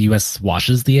 I think the US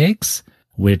washes the eggs,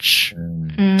 which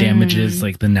damages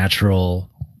like the natural,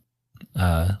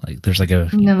 like there's like a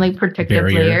And then like protective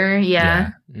barrier. layer.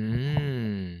 Yeah.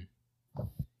 Mm.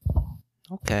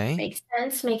 Okay. Makes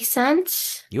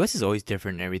sense. US is always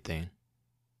different in everything.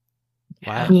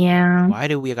 Why? Yeah. Why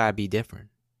do we gotta be different?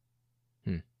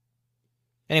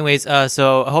 Anyways,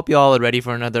 so I hope you all are ready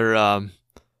for another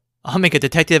I'll make a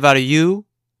detective out of you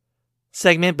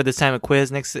segment, but this time a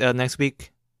quiz next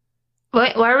week.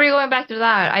 Why are we going back to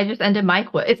that? I just ended my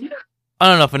quiz. I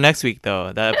don't know for next week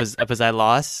though. That because I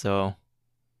lost, so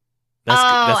that's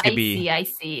gonna be I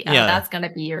see. Yeah. That's gonna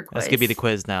be your quiz. that's gonna be the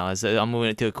quiz now. I'm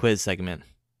moving it to a quiz segment.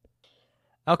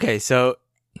 Okay, so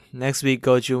next week,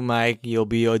 Goju Mike, you'll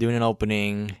be doing an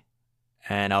opening,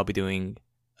 and I'll be doing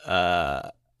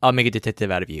I'll make a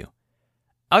detective out of you.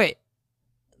 Okay,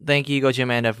 thank you, Goju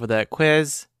Amanda, for that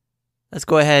quiz. Let's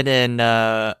go ahead and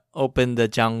open the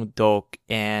Jangdok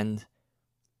and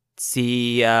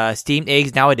see steamed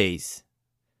eggs nowadays.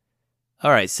 All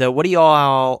right, so what do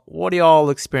y'all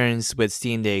experience with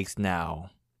steamed eggs now?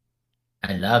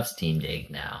 I love steamed egg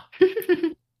now.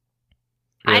 I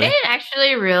Really? didn't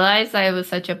actually realize that it was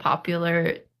such a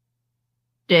popular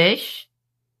dish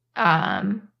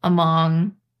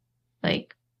among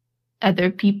like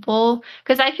other people,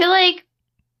 because I feel like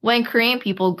when Korean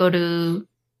people go to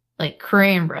like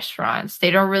Korean restaurants,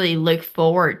 they don't really look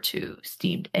forward to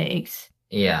steamed eggs.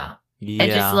 Yeah.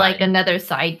 It's just like another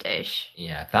side dish.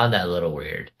 Yeah, I found that a little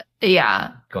weird.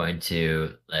 Yeah. Going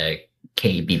to like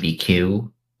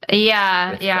KBBQ.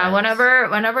 Yeah, With yeah. friends.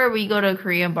 Whenever we go to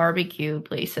Korean barbecue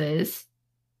places,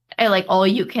 and like all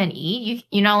you can eat,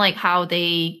 you know like how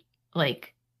they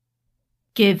like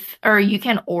give, or you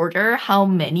can order how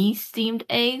many steamed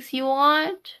eggs you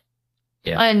want.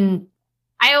 Yeah. And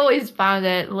I always found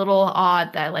it a little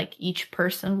odd that like each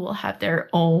person will have their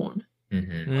own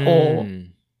hmm whole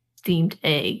steamed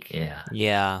egg. Yeah.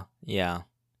 Yeah.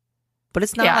 But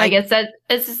it's not Yeah, I like guess that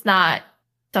this is not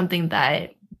something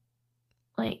that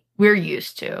like we're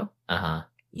used to. Uh-huh.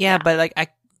 yeah, but like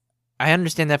I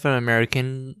understand that from an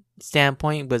American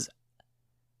standpoint, but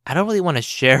I don't really want to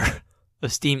share a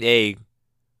steamed egg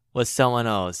with someone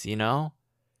else, you know?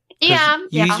 'Cause Yeah, you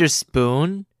yeah. use your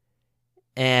spoon,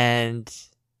 and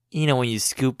when you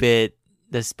scoop it,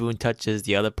 the spoon touches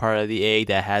the other part of the egg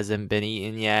that hasn't been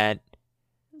eaten yet.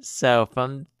 So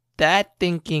from that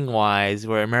thinking wise,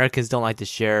 where Americans don't like to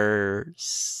share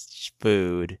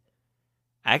food,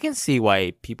 I can see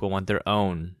why people want their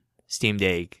own steamed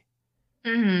egg.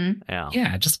 Mm-hmm.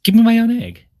 Yeah, just give me my own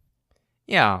egg.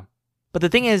 Yeah. But the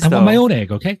thing is, I though, want my own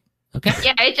egg, okay? Okay.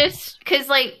 Yeah, it just because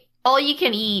like all you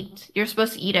can eat, you're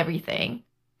supposed to eat everything,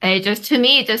 and it just to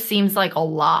me it just seems like a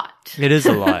lot. it is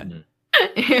a lot.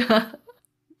 Yeah.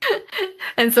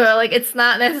 And so like it's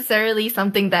not necessarily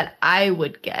something that I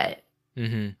would get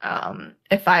hmm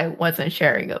if I wasn't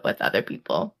sharing it with other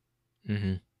people.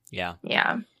 Yeah.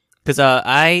 Yeah. Because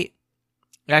I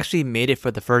actually made it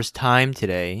for the first time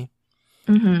today,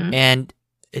 Mm-hmm. and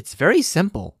it's very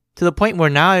simple to the point where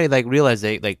now I like realize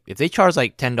if they charge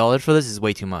like $10 for this is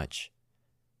way too much.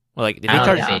 Well, like if I they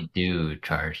don't charge, think they do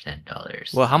charge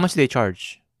 $10. well, how much do they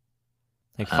charge?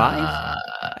 Like 5?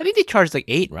 I think they charge like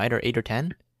 8, right? Or 8 or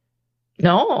 10?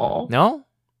 No. No?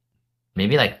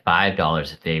 Maybe like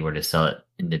 $5 if they were to sell it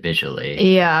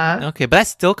individually. Yeah. Okay, but that's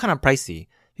still kind of pricey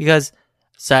because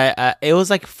it was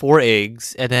like 4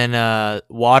 eggs and then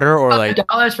water or like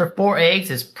 $5 for 4 eggs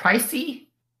is pricey.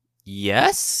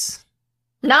 yes.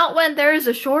 Not when there's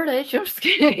a shortage. I'm just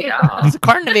kidding. A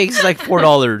carton of eggs is like $4.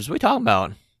 What are you talking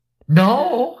about?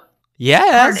 No, carton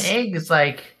Yes. egg is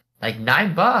like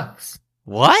 $9,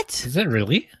 What? Is it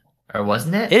really? or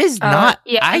wasn't it? It is not.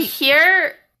 Yeah,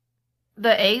 here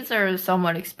the eggs are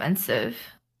somewhat expensive.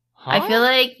 I feel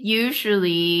like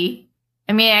usually,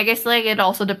 I mean, I guess like it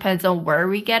also depends on where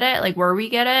we get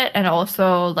it, and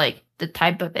also like the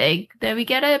type of egg that we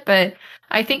get it. But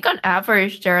I think on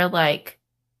average they're like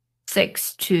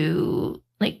 6 to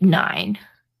like 9.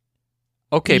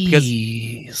 Okay, because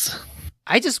Jeez.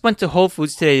 I just went to Whole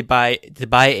Foods today to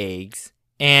buy eggs,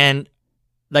 and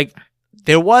like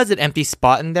there was an empty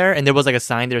spot in there, and there was like a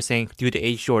sign there saying due to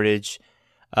egg shortage,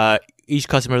 each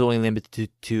customer is only limited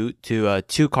to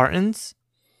 2 cartons.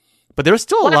 But there was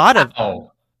still a lot of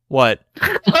Oh, what?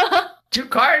 2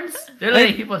 cartons? They're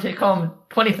letting people take home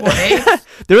 24 eggs?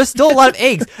 There was still a lot of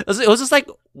eggs. It was just like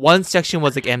one section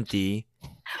was like empty.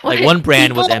 Like Wait, one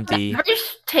brand was people empty. on average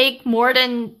take more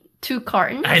than 2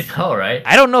 cartons. I know, right?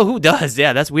 I don't know who does.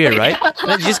 Yeah, that's weird, right?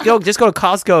 But just go to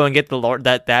Costco and get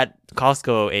that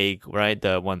Costco egg, right?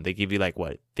 The one they give you like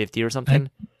what 50 or something.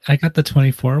 I got the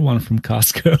 24 one from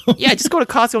Costco. Yeah, just go to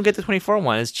Costco and get the 24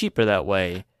 one. It's cheaper that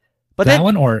way. But that then,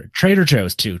 one or Trader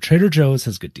Joe's too. Trader Joe's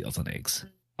has good deals on eggs.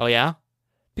 oh yeah,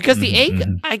 because the egg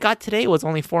Mhm. I got today was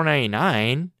only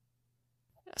 $4.99.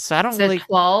 So I don't Is it really.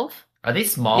 12? Are they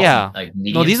small? Yeah. Like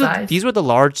medium No, size? these were the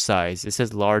large size. It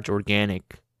says large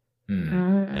organic.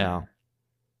 Hmm. Yeah.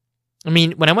 I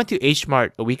mean, when I went to H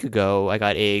Mart a week ago, I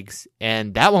got eggs,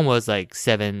 and that one was like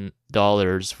 $7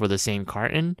 for the same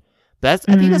carton. But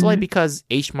I think that's only because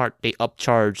H Mart they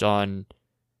upcharge on,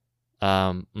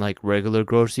 like regular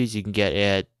groceries you can get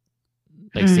at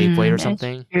like Safeway or That's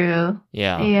something. True.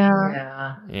 Yeah,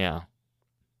 Yeah. yeah.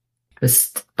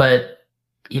 But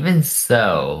even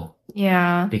so,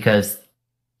 Yeah. because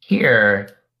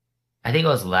here, I think it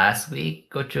was last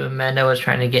week, Gochu Amanda was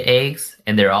trying to get eggs,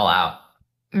 and they're all out.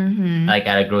 Mm-hmm. Like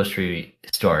at a grocery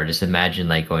store. Just imagine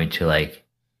like going to like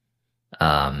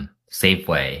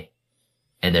Safeway,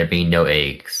 and there being no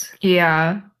eggs.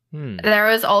 Yeah. Hmm. There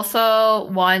was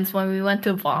also once when we went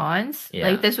to Vaughn's. Yeah.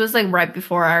 Like this was like right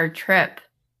before our trip.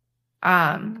 We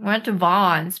went to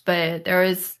Vaughn's, but there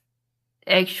was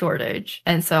egg shortage.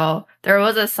 And so there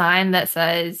was a sign that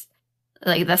said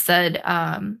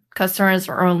customers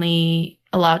are only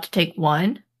allowed to take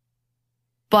 1.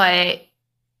 But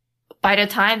by the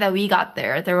time that we got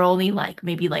there were only like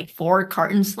maybe like 4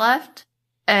 cartons left,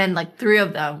 and like 3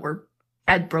 of them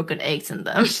had broken eggs in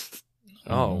them.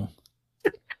 Oh,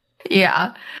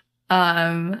 Yeah.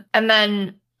 And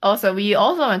then also we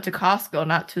also went to Costco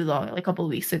not too long, like a couple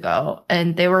weeks ago,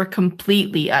 and they were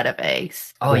completely out of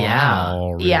eggs. Oh yeah,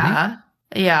 Wow, really? Yeah.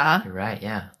 Yeah. you're right.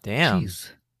 Yeah, damn. Jeez.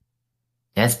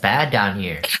 that's bad down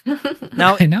here.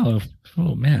 Now, I know.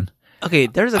 Oh man. okay,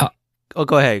 there's a. Oh,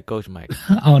 go ahead, go to Mike.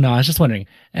 Oh no, I was just wondering.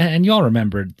 And you all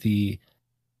remembered the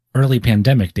early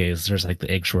pandemic days. There's like the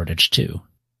egg shortage too.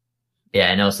 Yeah,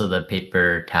 and also the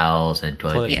paper towels and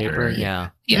toilet, Toilet paper. paper, yeah.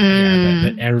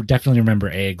 Yeah. But I definitely remember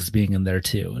eggs being in there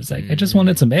too. It's like I just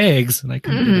wanted some eggs, and I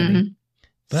couldn't get any. Mhm.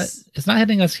 But it's not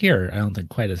hitting us here. I don't think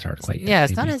quite as hard. Quite yet, Yeah,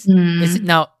 it's not maybe. as. Mhm. Is it,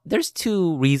 now, there's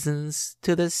 2 reasons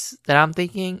to this that I'm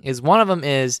thinking. Is one of them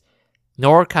is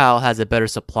NorCal has a better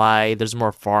supply. There's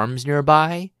more farms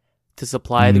nearby to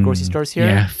supply the grocery stores here.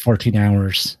 Yeah, 14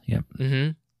 hours. Yep. Mm-hmm.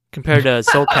 Compared to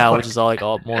SoCal, which is all like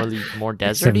more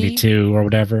deserty. 72 or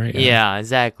whatever. Yeah,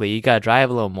 exactly. You gotta drive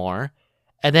a little more.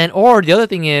 And then, or the other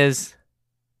thing is,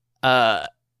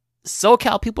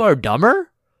 SoCal people are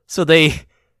dumber, so they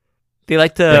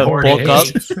like to hoard bulk up,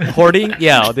 eggs. hoarding.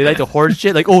 Yeah, they like to hoard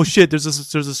shit. Like, oh shit, there's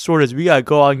a shortage. We gotta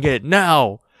go out and get it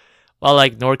now. While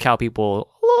like NorCal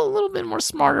people, a little bit more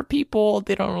smarter people,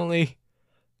 they don't really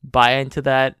buy into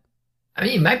that. I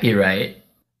mean, you might be right.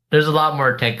 There's a lot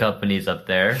more tech companies up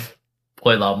there.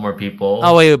 Employ a lot more people.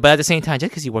 Oh wait, but at the same time,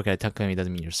 just because you work at a tech company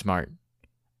doesn't mean you're smart.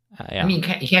 Yeah. I mean,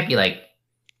 you can't be like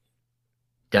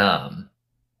dumb.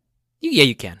 Yeah,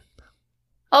 you can.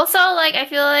 Also, like I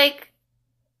feel like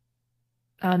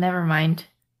oh, never mind.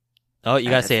 Oh, you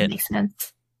gotta That say doesn't it. make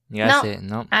sense. You gotta No. say it.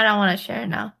 No. I don't want to share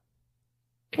now.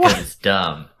 Because it's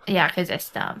dumb. Yeah, because it's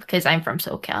dumb. Because I'm from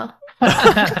SoCal.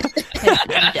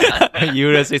 You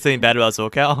were gonna say something bad about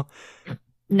SoCal?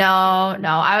 No.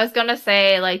 I was gonna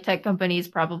say like tech companies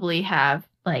probably have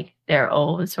like their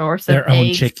own source Their of own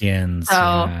eggs. chickens. So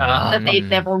yeah. that they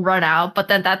never run out, but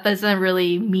then that doesn't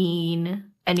really mean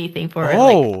anything for like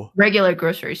Oh, regular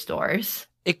grocery stores.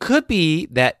 it could be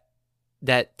that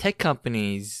tech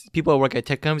companies, people who work at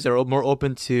tech companies, are more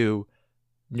open to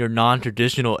your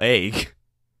non-traditional egg.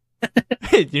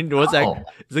 You know, what's that? Oh.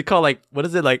 Is it called like what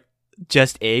is it like?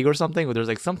 Just Egg or something? Where there's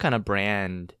like some kind of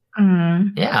brand.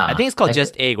 Mm. Yeah. I think it's called Like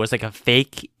Just Egg, where it's like a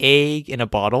fake egg in a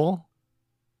bottle.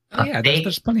 Oh, yeah, fake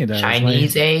there's plenty of those.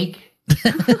 Chinese egg.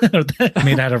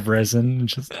 made out of resin.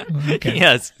 Just okay.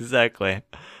 Yes, exactly.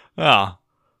 Oh,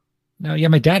 No, yeah,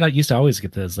 my dad used to always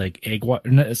get those like egg white.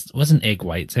 No, it wasn't egg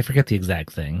whites. I forget the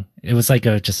exact thing. It was like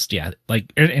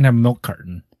like in a milk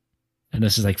carton, and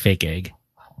this is like fake egg.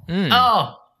 Mm.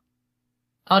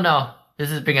 Oh no. This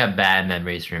is bringing up bad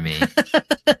memories for me.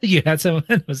 You had someone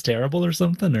that was terrible or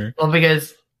something, or Well,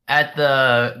 because at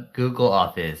the Google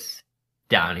office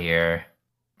down here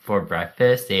for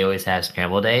breakfast, they always have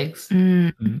scrambled eggs,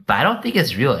 Mm. but I don't think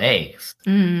it's real eggs.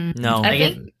 Mm. No, I Like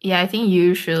think I think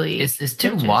usually It's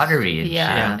too just- water-y and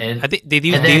yeah. shit. And, I think they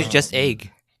use, And they then- use Just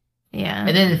Egg. yeah.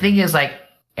 and then the thing is, like,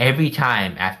 every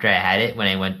time after I had it, when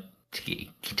I went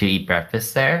to eat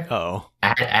breakfast there, Oh.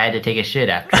 I had to take a shit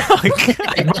after.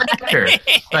 Like, not after.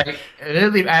 Like,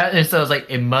 literally, and so I was like,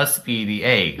 it must be the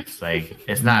eggs. Like,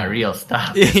 it's not real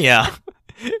stuff. Yeah.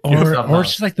 somehow. it's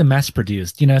just like the mass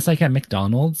produced. You know, it's like at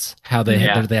McDonald's how they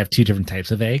Yeah. they have two different types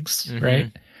of eggs, Mhm.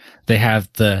 right? They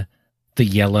have the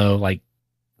yellow like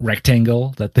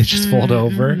rectangle that they just fold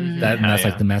over. Mhm. And that's Yeah.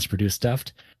 like the mass produced stuff.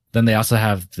 Then they also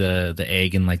have the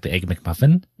egg in like the egg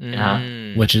McMuffin,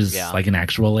 Mm, which is yeah. like an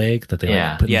actual egg that they Yeah.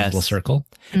 like put in a Yes. little circle.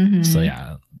 Mhm. So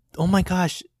yeah, Oh my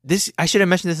gosh. This I should have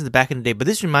mentioned this in the back in the day, but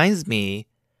this reminds me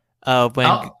of when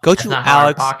That's Gochu not how our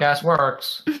Alex podcast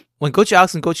works. when Gochu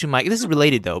Alex and Gochu Mike, this is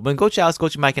related though. When Gochu Alex,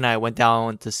 Gochu Mike, and I went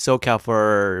down to SoCal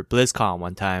for BlizzCon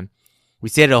one time, we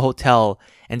stayed at a hotel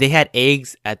and they had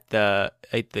eggs at the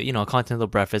continental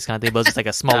breakfast kind of thing, but it was just like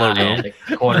a smaller Yeah, room.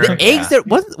 the corner, The eggs yeah. there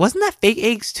wasn't that fake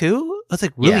eggs too? It was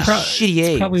like really Yeah. shitty it's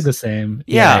eggs. probably the same.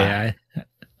 Yeah. yeah.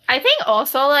 I think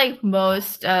also like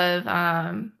most of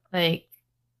like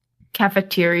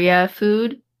cafeteria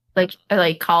food,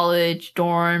 like college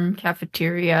dorm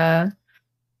cafeteria,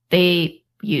 they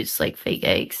use like fake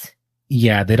eggs.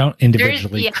 Yeah, they don't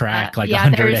individually There's- crack like yeah,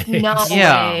 100 there's eggs. no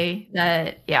Yeah. way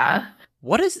that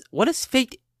What is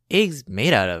fake eggs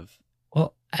made out of?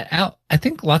 Well, I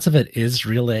think lots of it is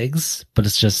real eggs, but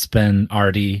it's just been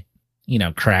already,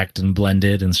 cracked and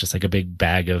blended, and it's just like a big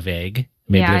bag of egg.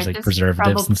 Maybe yeah, there's like just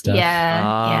preservatives and stuff.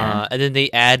 Yeah. And then they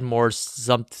add more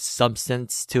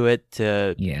substance to it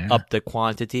to Yeah. up the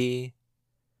quantity.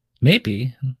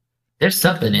 Maybe. There's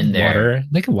something in there Water.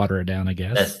 They can water it down, I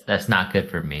guess. that's not good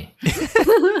for me.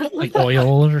 Like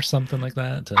oil or something like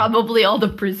that. Probably all the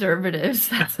preservatives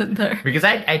that's in there. Because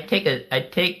I take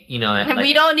And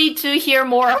we don't need to hear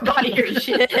more about your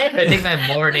shit. I take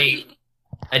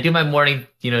I do my morning,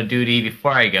 duty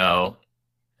before I go,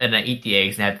 and I eat the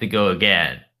eggs and have to go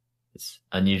again. It's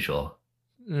unusual.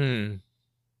 Mm.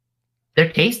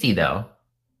 They're tasty though,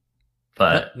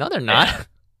 but No, they're not.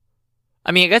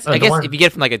 I mean, Oh, I the guess one- if you get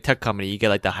it from like a tech company, you get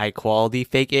like the high quality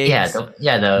fake eggs.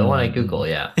 the one I Google,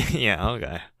 yeah. Yeah,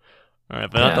 okay. All right,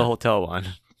 but not the Yeah. hotel one.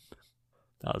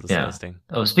 That was Yeah. disgusting.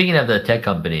 Oh, speaking of the tech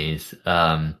companies,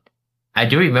 I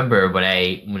do remember when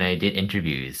I did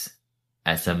interviews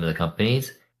at some of the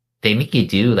companies, they make you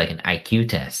do like an IQ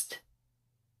test,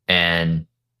 and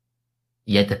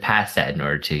you had to pass that in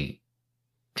order to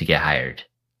get hired.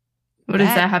 What does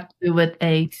that have to do with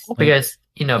eggs? Because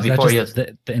Is that before you, just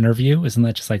the interview? Isn't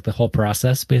that just like the whole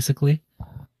process, basically?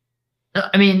 no,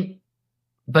 I mean,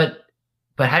 but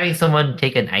having someone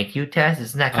take an IQ test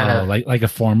isn't that kind of like a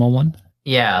formal one?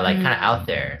 kind of out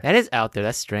there. That is out there.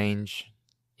 That's strange.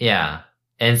 Yeah.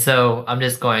 And so I'm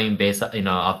just going based off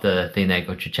the thing that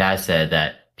Coach Chaz said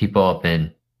that people up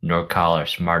in NorCal are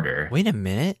smarter. Wait a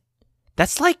minute.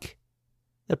 That's like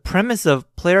the premise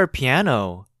of Player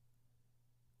Piano,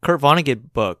 Kurt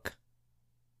Vonnegut book.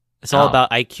 It's all Oh. about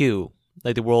IQ.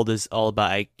 Like the world is all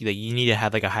about IQ. Like you need to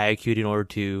have like a high IQ in order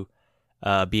to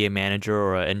be a manager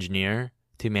or an engineer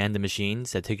to man the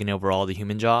machines that taking over all the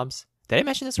human jobs. Did I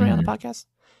mention this already on the podcast?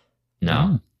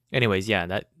 No. Anyways, yeah,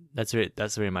 that's what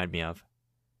it reminded me of.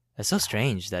 That's so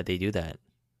strange that they do that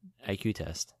IQ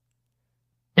test.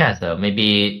 Yeah, so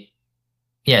maybe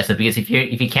so because if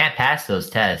you can't pass those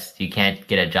tests, you can't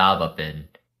get a job up in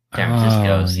San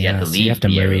Francisco, so you have to so leave you have to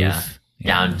the move. area Yeah.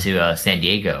 down to San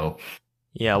Diego,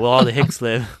 Yeah, well, all the Hicks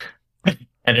live. and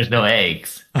there's no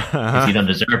eggs because you don't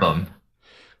deserve them.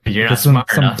 You're not This one, smart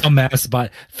some enough. dumbass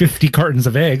bought 50 cartons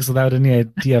of eggs without any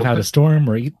idea of how to store them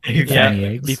or eat any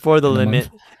eggs. Before the in a limit.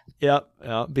 month.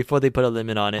 Yep. Before they put a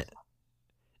limit on it.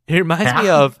 It reminds me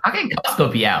of. How can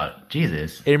Costco be out?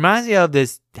 Jesus. It reminds me of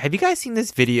this. Have you guys seen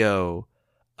this video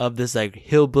of this like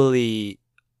hillbilly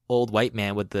old white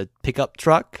man with the pickup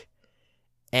truck?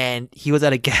 And he was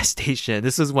at a gas station.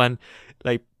 This was when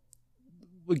like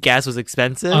gas was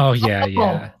expensive. Oh yeah,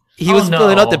 yeah. He was no.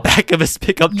 filling up the back of his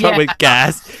pickup truck with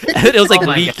gas, and it was like Oh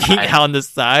my leaking God. out on the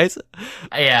sides.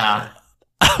 Yeah.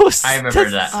 I remember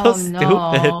that. So Oh stupid.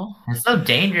 no! It's so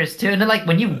dangerous too. And then like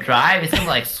when you drive, it's gonna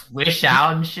like swish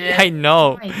out and shit. I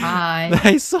know. Oh my god!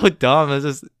 That's so dumb. It's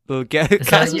just the gas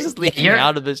was just leaking you're-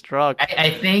 out of his truck.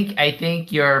 I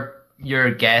think your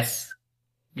guess,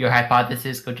 your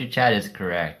hypothesis, Coach Chad, is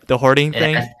correct. The hoarding It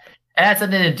thing. has, it has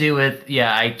something to do with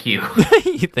IQ You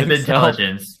with think so?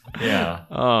 intelligence. Yeah.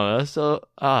 Oh, that's so.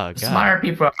 Oh god. Smarter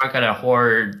people aren't gonna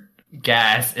hoard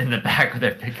gas in the back of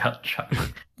their pickup truck.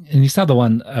 And you saw the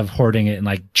one of hoarding it in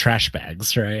like trash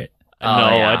bags, right? Oh,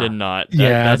 No, yeah. I did not.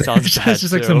 That sounds it's bad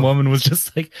just like too. some woman was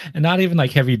just like, and not even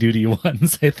like heavy duty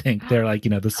ones. I think they're like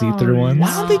the see-through Oh, ones.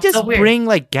 Why don't they just So weird. bring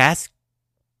like gas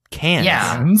cans?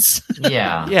 Yeah. Ones.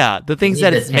 Yeah. Yeah, the things Need that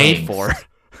the it's made tanks. for.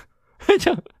 I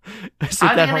don't- is it How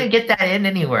are that you gonna hard? get that in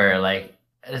anywhere? Like,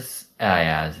 it's, oh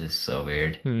yeah, this is so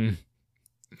weird. Hmm.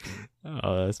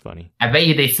 Oh, that's funny. I bet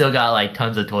you they still got like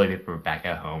tons of toilet paper back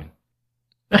at home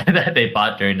that they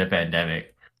bought during the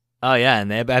pandemic. Oh yeah,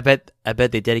 and I bet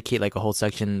they dedicate like a whole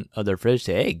section of their fridge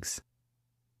to eggs.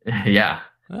 Yeah.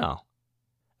 Oh.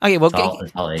 Okay, well,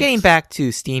 It's all getting eggs. back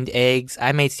to steamed eggs,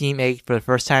 I made steamed eggs for the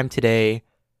first time today.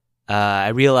 I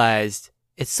realized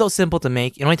it's so simple to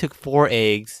make. It only took 4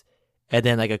 eggs, and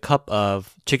then like a cup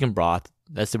of chicken broth.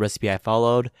 That's the recipe I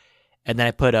followed, and then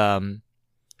I put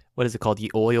what is it called?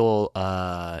 The oil,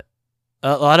 a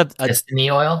lot of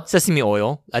Sesame oil. sesame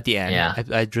oil at the end. Yeah.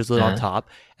 I drizzle it on Uh-huh. top,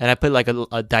 and I put like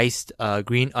a diced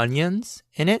green onions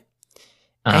in it,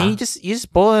 and Uh-huh. you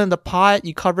just boil it in the pot.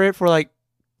 You cover it for like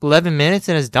 11 minutes,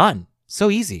 and it's done. So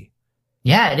easy.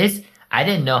 Yeah, it is. I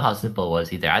didn't know how simple it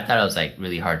was either. I thought it was like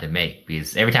really hard to make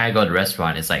because every time I go to a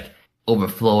restaurant, it's like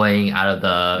overflowing out of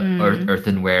the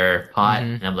earthenware pot,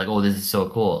 Mhm. and I'm like, oh, this is so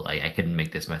cool. Like I couldn't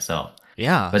make this myself.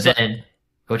 Yeah, But so- then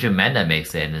Coach Amanda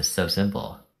makes it, and it's so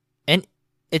simple. and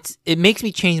it makes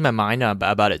me change my mind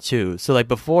about it too. So like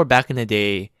before, back in the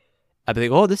day, I'd be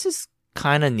like, oh, this is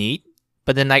kind of neat,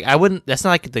 but then like I wouldn't. That's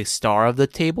not like the star of the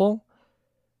table.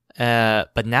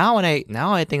 But now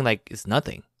I think like it's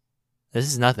nothing. This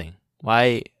is nothing.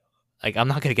 Why? Like I'm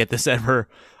not gonna get this ever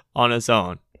on its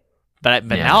own. But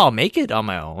Yeah. now I'll make it on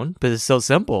my own. But it's so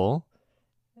simple.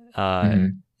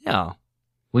 Mhm. Yeah.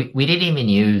 We didn't even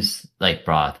use like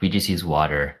broth. We just used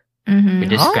water. We Mm-hmm.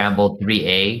 just Huh? scrambled 3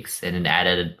 eggs and then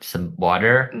added some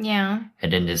water Yeah,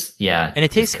 and then just yeah. And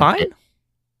it tastes just cooked fine? it.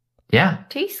 Yeah.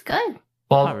 tastes good.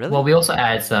 Well, Oh, really? well, we also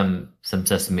add some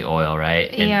sesame oil,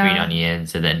 right, and Yeah. green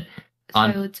onions, and then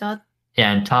On- So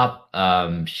yeah, on top,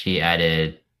 she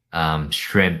added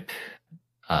shrimp.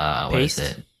 What is Paste?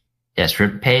 it? Yeah,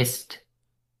 shrimp paste.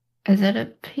 is it a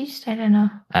paste? I don't know.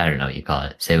 I don't know what you call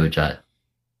it. Seujut.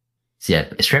 So yeah,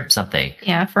 shrimp something.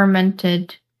 Yeah,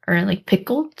 fermented or like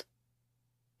pickled.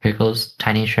 Pickles,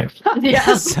 tiny shrimp. Yeah,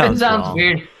 That sounds it sounds wrong.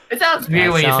 weird. It sounds That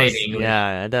weird when you say sounds- it in English.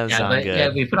 Yeah, that doesn't Yeah, sound but good. yeah,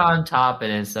 we put it on top,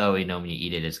 and then so we know when you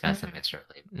eat it, it's got some extra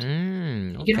flavor. You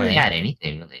can really Okay. add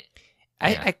anything, really.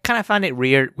 Yeah. I kind of find it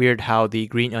weird how the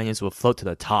green onions will float to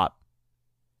the top.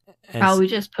 And Oh, we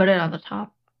just put it on the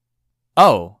top.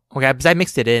 oh, okay. Because I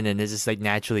mixed it in, and it just like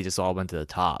naturally just all went to the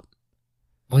top.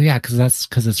 Well, yeah, because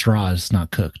it's raw. It's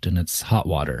not cooked, and it's hot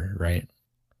water, right?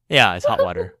 Yeah, it's hot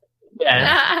water.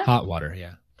 Yeah, Hot water,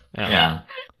 yeah. yeah.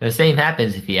 The same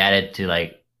happens if you add it to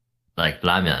like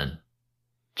ramen,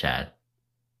 Chad.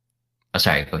 Oh,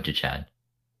 sorry, go to Chad.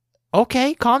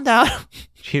 Okay, calm down.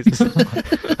 Jesus.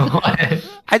 What?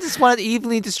 I just wanted to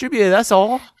evenly distribute it. That's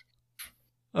all.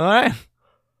 All right.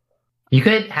 You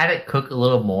could have it cook a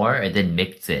little more and then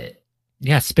mix it.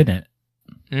 Yeah, spin it.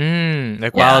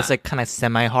 Like Yeah. while it's like kind of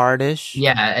semi-hardish.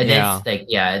 Yeah, and Yeah.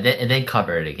 then and then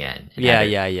cover it again. And Yeah, have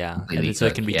it- yeah, yeah. completely And so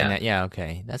it can be cooked, yeah.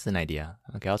 Okay, that's an idea.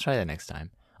 Okay, I'll try that next time.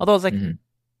 Although it's like Mhm.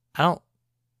 I don't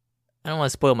want to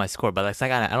spoil my score, but it's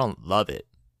like I don't love it.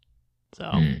 So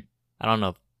Mm. I don't know.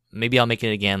 If, maybe I'll make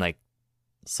it again like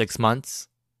 6 months.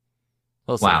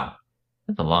 We'll see. Wow,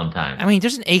 that's a long time. I mean,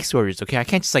 there's an egg shortage. Okay, I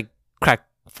can't just like crack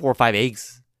 4 or 5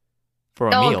 eggs for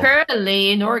a No, meal.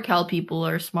 apparently NorCal people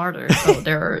are smarter, so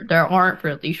there aren't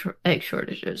really egg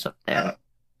shortages up there.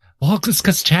 Well, it's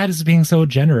because Chad is being so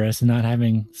generous and not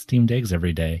having steamed eggs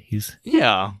every day. He's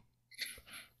Yeah.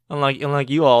 Unlike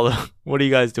you all, what are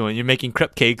you guys doing? You're making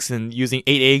crepe cakes and using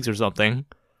 8 eggs or something.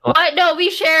 What? No, we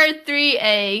shared 3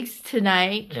 eggs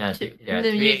tonight. Yeah, to, yeah,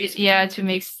 3 eggs. yeah, to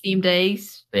make steamed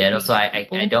eggs. But yeah, also I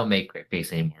don't make crepe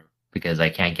cakes anymore because I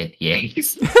can't get the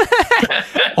eggs.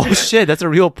 Oh shit, that's a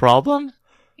real problem?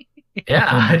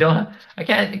 Yeah, I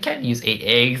can't use 8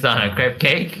 eggs on a crepe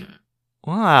cake.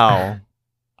 Wow.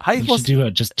 How you You should supposed to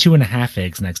do just 2.5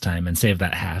 eggs next time and save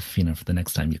that half, for the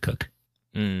next time you cook.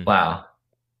 Wow.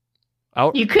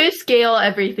 You could scale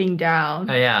everything down.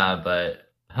 Oh yeah, but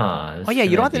this Oh yeah,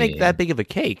 is you don't gonna have to make be- that big of a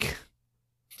cake.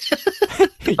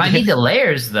 But I need the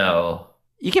layers though.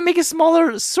 You can make it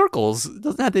smaller circles. It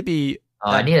doesn't have to be.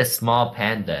 Oh, I need a small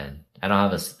pan then. I don't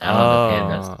have a pan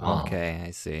that's small. Okay,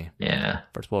 I see. Yeah.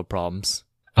 First world problems.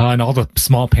 And all the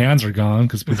small pans are gone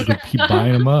because people could keep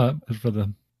buying them up for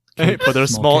the For their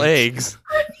small cakes.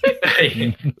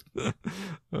 eggs.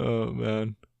 Oh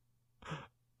man.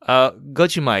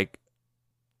 Gochu Mike,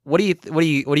 what are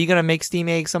you gonna make steam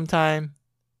eggs sometime?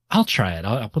 I'll try it.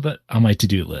 I'll put that on my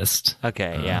to-do list.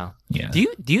 Okay, yeah. Yeah.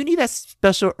 Do you need that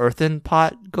special earthen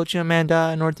pot, Gochu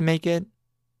Amanda, in order to make it?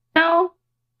 No.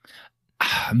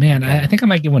 Man, I think I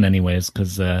might get one anyways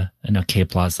because I know K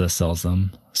Plaza sells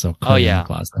them. So Oh, yeah.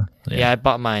 Plaza. Yeah, I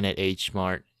bought mine at H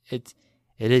Mart. It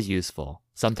is useful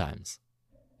sometimes.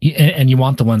 And you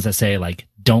want the ones that say like,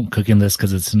 "Don't cook in this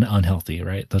because it's unhealthy,"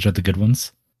 right? Those are the good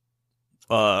ones.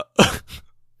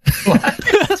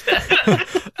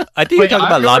 I think you're talking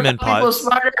about ramen People pots.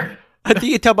 smarter. I think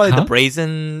you're talking about Huh? the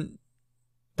brazen,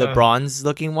 the bronze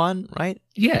looking one, right?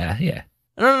 Yeah.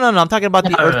 No. I'm talking about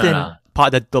the No, no, earthen no.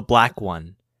 pot, the black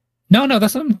one. No,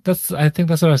 that's. I think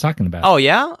that's what I was talking about. Oh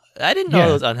yeah, I didn't know Yeah.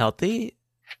 it was unhealthy.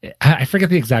 I forget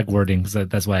the exact wording, so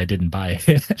that's why I didn't buy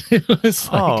it. It was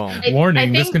like, Oh, warning: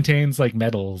 I this think- contains like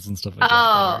metals and stuff like that.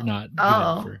 Oh, That are not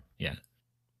oh. good for. Yeah.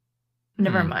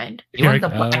 Never Hmm. mind. You want the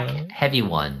Eric, black heavy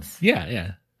ones.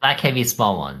 Yeah. Black heavy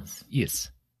small ones. Yes.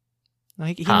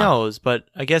 like he Huh. knows, but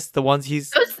I guess the ones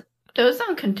he's Those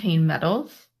don't contain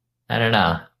metals. I don't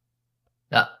know.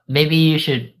 Maybe you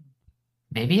should.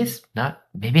 Maybe it's not.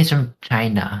 Maybe it's from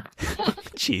China.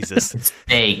 Jesus. It's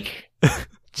fake.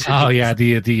 Oh yeah,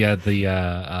 the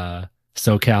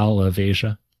SoCal of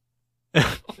Asia.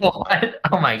 What?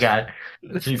 Oh my god.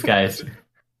 These guys.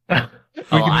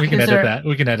 We can edit that.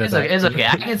 We can edit It's that. okay. It's okay.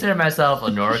 I consider myself a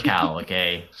NorCal.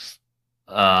 Okay.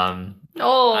 I'm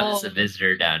Oh, just a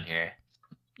visitor down here.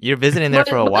 You're visiting there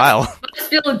for a while. must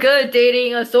feel good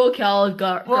dating a SoCal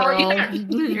girl. Well,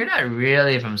 you're not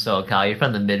really from SoCal. You're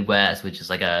from the Midwest, which is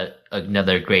like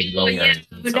another great Oh, yeah, lowlands.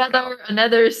 in SoCal.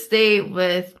 another state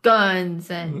with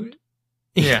guns and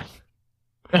Yeah.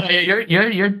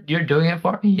 You're doing it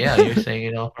for me. Yeah, you're saying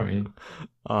it all for me.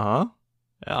 Uh-huh.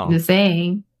 Yeah. the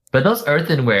saying. But those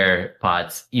earthenware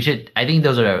pots, I think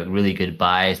those are a really good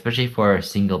buy, especially for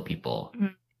single people,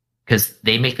 Mhm. because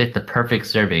they make like the perfect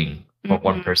serving for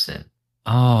one Mhm. person.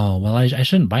 Oh well, I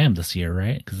shouldn't buy them this year,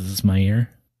 right? Because this is my year.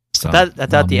 So That's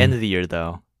at the end of the year,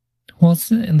 though. Well,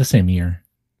 it's in the same year.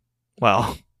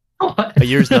 Well, What? a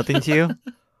year's nothing to you.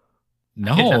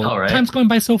 No, Yeah, all right. time's going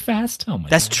by so fast. Oh my!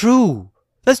 That's God. true.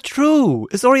 That's true.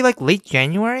 It's already like late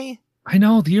January. I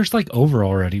know the year's like over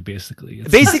already. Basically,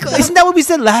 Basically, isn't that what we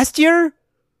said last year?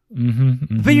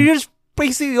 Mm-hmm, But you're just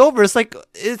basically over. It's like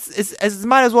it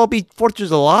might as well be 4th of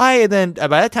July, and then by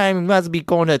that time we might as well be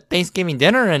going to Thanksgiving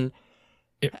dinner. And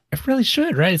It really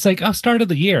should, right? It's like start of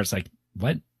the year. It's like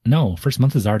what? No, first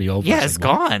month is already over. yeah, it's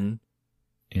like, what? gone.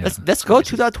 Yeah. Let's go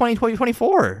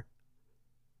 2024,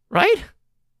 right?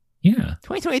 Yeah,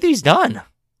 2023 is done.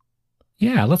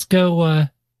 yeah. Let's go.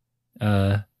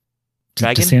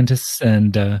 Dragon? DeSantis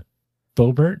and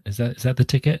Bobert. Is that the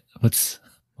ticket?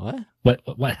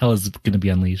 What hell is going to be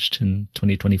unleashed in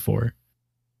 2024?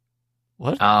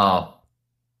 What? Oh,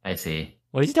 I see.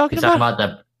 What is he talking He's talking about?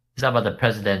 about the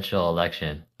presidential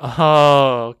election.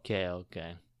 Oh,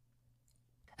 okay.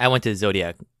 I went to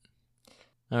Zodiac.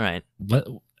 All right,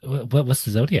 What's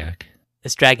the zodiac?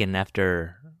 it's dragon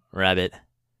after rabbit.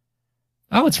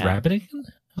 Oh, it's Yeah. rabbit again.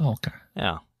 Oh, okay.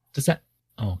 Yeah. Does that?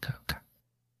 Oh, okay.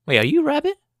 Wait, are you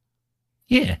rabbit?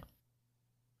 Yeah.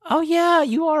 Oh yeah,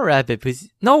 you are rabbit.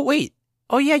 No, wait.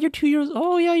 Oh yeah, you're 2 years.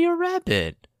 Oh yeah, you're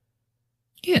rabbit.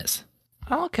 Yes.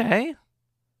 Okay.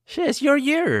 Shit, it's your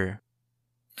year.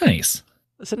 Nice.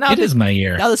 So now It is my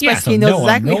year. Now the Yeah, Spicy so knows no, I'm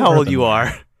exactly no how old earthenware. you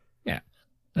are. Yeah.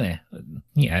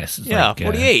 It's Yeah, like,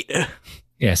 48.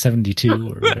 Yeah, 72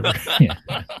 or whatever. Yeah.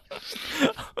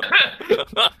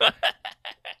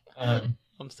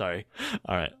 I'm sorry.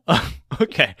 All right.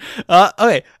 Okay.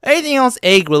 Okay. Anything else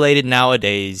egg related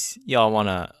nowadays? Y'all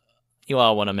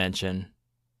wanna mention?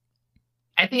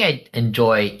 I think I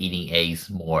enjoy eating eggs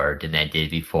more than I did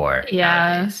before.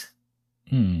 Yeah.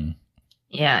 nowadays.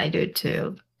 Yeah, I do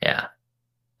too. Yeah.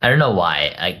 I don't know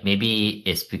why. Like maybe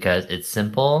it's because it's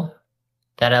simple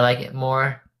that I like it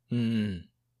more. Mm.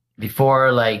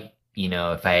 Before, like,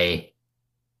 if I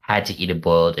had to eat a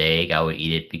boiled egg, I would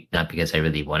eat it not because I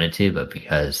really wanted to, but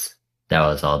because that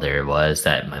was all there was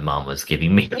that my mom was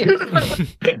giving me.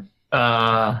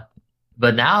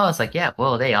 But now it's like, yeah,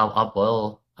 boiled egg. I'll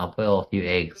boil a few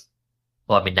eggs.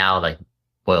 Well, I mean now like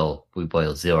we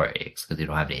boil 0 eggs because we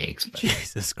don't have any eggs. But,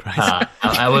 Jesus Christ.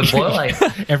 I would boil like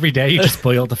Every day you just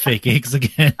boil the fake eggs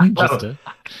again. Just to...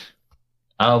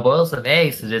 I'll boil some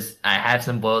eggs and just I have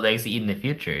some boiled eggs to eat in the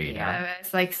future. You know? Yeah,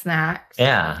 it's like snacks.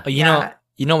 Yeah.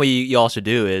 You know what you also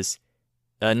do is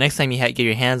next time you get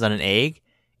your hands on an egg,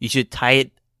 you should tie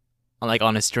it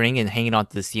on a string and hang it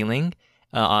onto the ceiling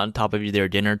on top of their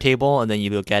dinner table, and then you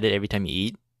look at it every time you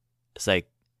eat. It's like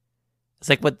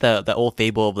what the old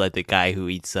fable of like the guy who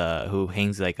eats who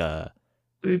hangs like a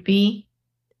Rupee.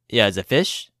 yeah, it's a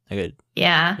fish.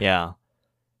 Yeah. Yeah,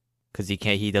 because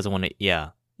he doesn't want to.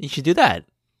 Yeah, you should do that.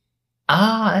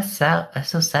 Oh, that's sad. That's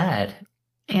so sad.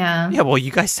 Yeah. Yeah, well,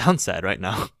 you guys sound sad right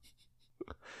now.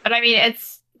 But I mean,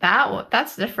 it's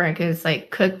that's different because it's like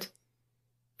cooked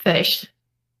fish,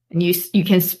 and you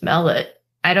can smell it.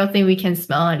 I don't think we can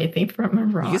smell anything from a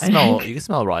raw. You can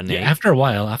smell rotten egg. Yeah, after a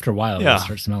while, Yeah. you'll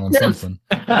start smelling something.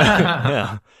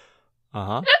 Yeah.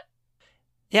 Uh-huh.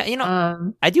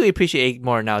 Yeah, I do appreciate egg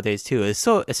more nowadays too. It's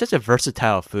such a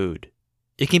versatile food.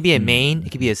 It can be a main,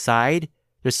 it can be a side.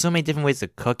 There's so many different ways to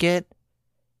cook it.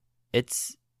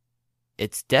 It's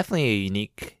definitely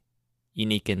unique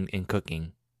in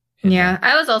cooking. Yeah,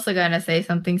 I was also gonna say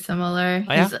something similar.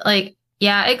 Oh, yeah? 'Cause, like,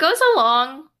 yeah, it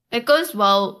goes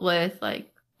well with like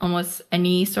almost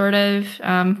any sort of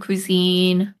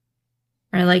cuisine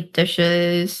or like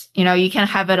dishes. You can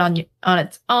have it on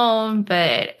its own,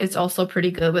 but it's also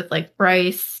pretty good with like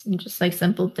rice and just like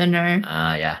simple dinner.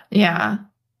 Yeah. Yeah.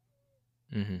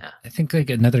 Mm-hmm. I think like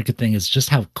another good thing is just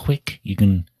how quick you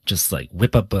can just like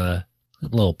whip up a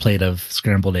little plate of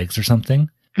scrambled eggs or something.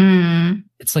 Mm.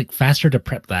 It's like faster to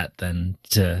prep that than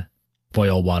to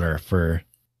boil water for,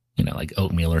 like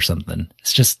oatmeal or something.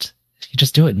 It's just, you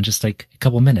just do it in just like a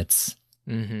couple minutes.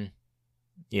 Mm-hmm.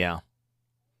 Yeah.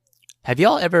 Have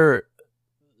y'all ever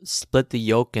split the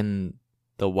yolk and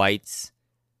the whites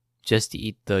just to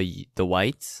eat the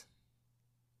whites?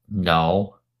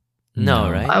 No. No,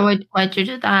 No. right? Why'd you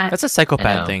do that? That's a I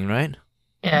psychopath know. thing, right?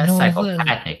 Yeah, No,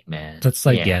 psychopathic, man. That's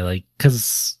like, like,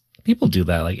 because people do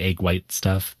that, like egg white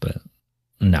stuff, but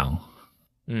no.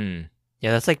 Mm.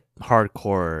 Yeah, that's like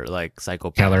hardcore, like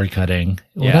psychopath. Calorie cutting.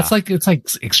 Well, Yeah. it's like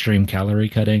extreme calorie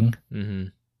cutting. Mm-hmm.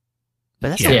 But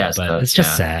that's Yeah, Yeah, but so, it's just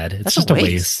yeah. sad. It's That's just a a waste.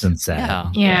 waste and sad.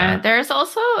 Yeah. Yeah, Yeah. there's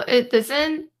also it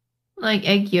doesn't like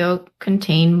egg yolk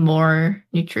contain more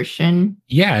nutrition.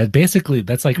 Yeah, basically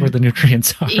that's like where the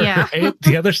nutrients are. Yeah. Right?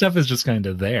 The other stuff is just kind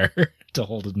of there to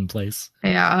hold it in place.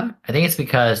 Yeah. I think it's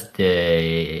because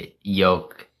the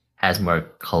yolk has more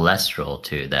cholesterol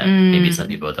too that Mm. maybe some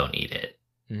people don't eat it.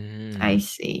 Mm. I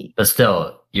see. But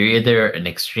still, you're either an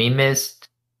extremist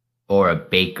or a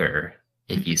baker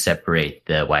if you separate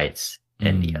the whites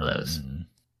and the yellows. Mm.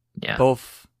 Yeah.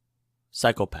 Both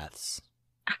psychopaths.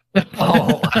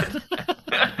 Oh.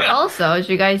 Also, did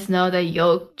you guys know that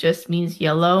yolk just means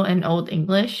yellow in Old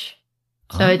English?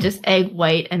 So Oh, it's just egg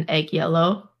white and egg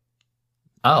yellow.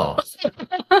 Oh.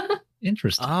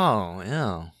 interesting. Oh,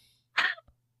 yeah.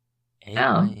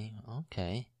 Oh. Anyway,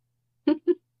 okay.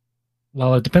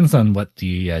 Well, it depends on what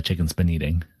the chicken's been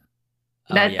eating.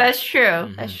 Oh, yeah. That's true.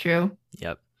 Mhm. That's true.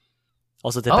 Yep.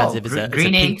 Also depends Oh, if it's gre- a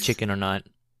green pink eggs. chicken or not.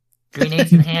 Green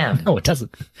eggs and ham. No, it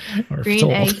doesn't. Or Green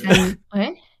soul. eggs and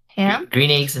what? Ham?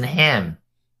 Green eggs and ham.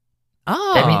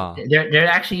 Oh. I mean, there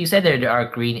actually, you said there are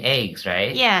green eggs,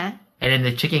 right? Yeah. And then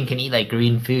the chicken can eat like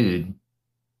green food.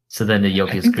 So then the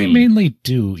yolk I is think they green. mainly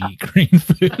do eat green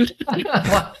food.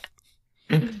 What?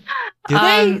 Do they?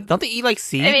 Um, Don't they eat like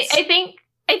seeds? I mean,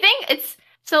 I think it's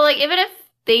so like even if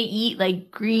they eat like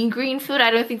green food,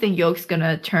 I don't think the yolk's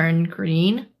gonna turn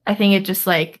green. I think it just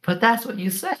like But that's what you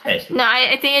said. no,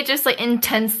 I think it's just like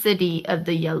intensity of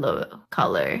the yellow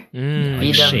color. Mm, Like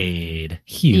Eat 'em. shade,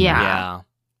 hue. Yeah. yeah.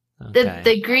 Okay.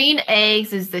 The green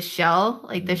eggs is the shell.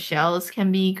 Like the shells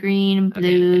can be green,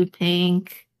 blue,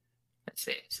 pink. Let's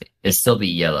see. It'd still be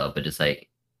yellow, but it's like,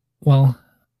 Well,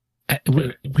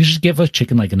 we should give a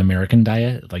chicken like an American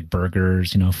diet, like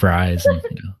burgers, fries, and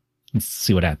let's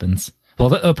see what happens. Well,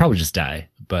 they'll probably just die,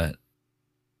 but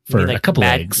You for mean, like, a couple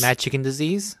mad, eggs. Mad chicken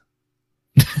disease?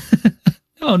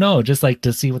 Oh no, just like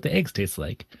to see what the eggs taste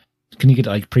like. Can you get it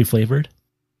like pre-flavored?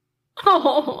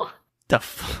 Oh,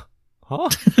 Huh?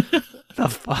 The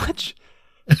fudge?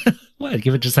 What?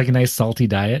 Give it just like a nice salty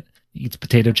diet. Eats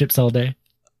potato chips all day.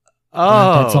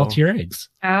 Oh. Add salt to your eggs.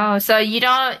 Oh, so you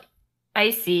don't.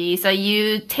 I see. So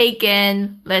you take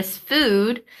in less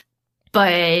food,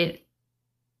 but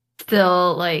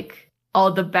still like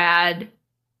all the bad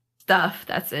stuff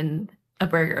that's in a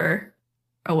burger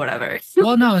or whatever.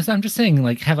 Well, no, I'm just saying,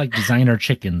 like, have like designer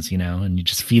chickens, and you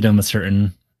just feed them a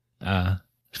certain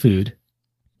food,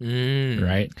 Mm.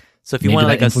 right? So if you Maybe want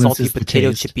that like a salty influences the potato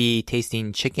taste. chippy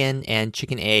tasting chicken and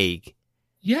chicken egg,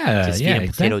 Yeah, just feed yeah, them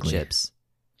potato exactly. chips.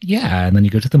 Yeah, and then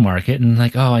you go to the market and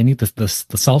like, oh, I need the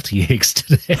salty eggs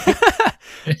today.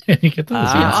 And you get those.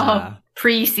 Ah. Oh,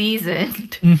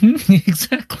 pre-seasoned.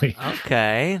 Exactly.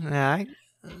 Okay. Yeah,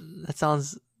 that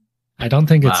sounds. I don't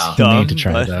think it's Wow. humane to Dumb,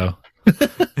 try but- though.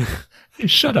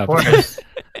 Shut Of up. course.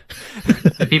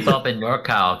 The people up in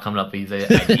NorCal coming up with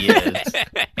these ideas,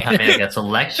 having like a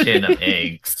selection of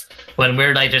eggs when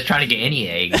we're like just trying to get any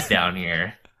eggs down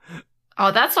here.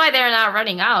 Oh, that's why they're not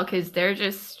running out, because they're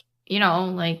just,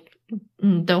 like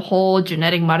the whole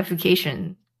genetic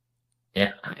modification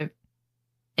Yeah.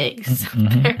 eggs.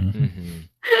 Mhm, mhm. hmm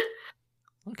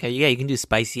Okay, yeah, you can do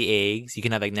spicy eggs. You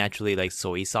can have like naturally like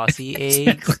soy saucy eggs.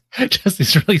 Exactly.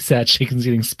 Jesse's really sad. Chicken's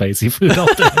eating spicy food all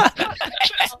day.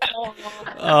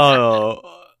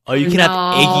 Oh, you can have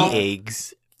No. eggy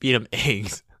eggs. Feed them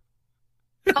eggs.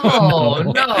 Oh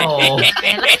No. no!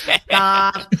 Let's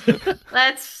stop.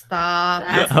 Let's stop.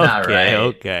 That's not right.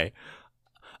 Okay.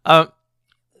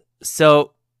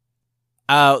 So,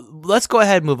 let's go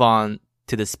ahead and move on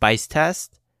to the spice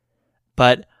test.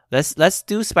 But let's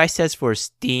do spice test for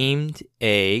steamed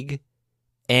egg,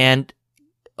 and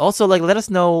also like let us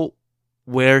know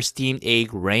where steamed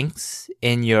egg ranks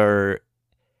in your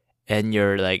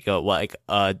like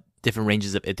different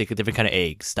ranges of different kind of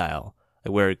egg style,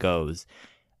 like where it goes.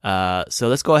 So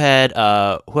let's go ahead.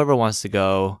 Whoever wants to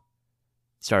go,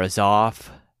 start us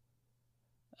off.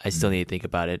 I still need to think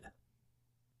about it.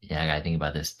 Yeah, I gotta think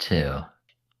about this too.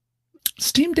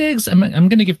 Steamed eggs, I'm going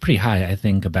to give pretty high. I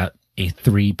think about a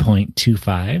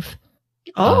 3.25.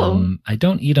 Oh, I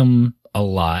don't eat them a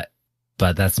lot,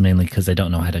 but that's mainly because I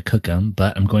don't know how to cook them.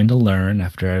 But I'm going to learn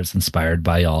after I was inspired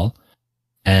by y'all.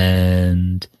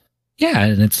 And yeah,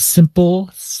 and it's a simple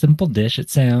dish. It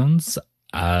sounds.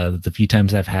 The few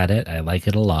times I've had it, I like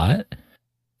it a lot.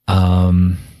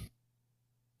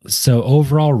 So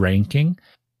overall ranking,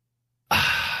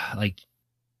 like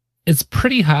it's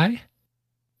pretty high.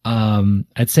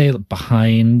 I'd say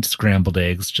behind scrambled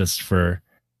eggs just for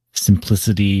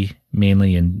simplicity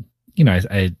mainly, and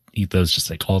I eat those just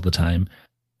like all the time.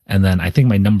 And then I think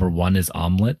my number one is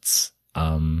omelets.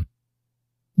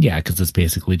 Yeah, because it's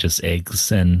basically just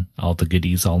eggs and all the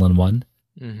goodies all in one.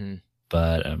 Mm-hmm.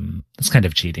 But it's kind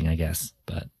of cheating, I guess.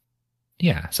 But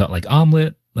yeah, so like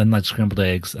omelet, then like scrambled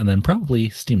eggs, and then probably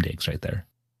steamed eggs right there.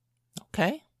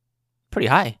 Okay, pretty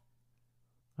high.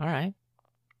 All right.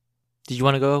 Did you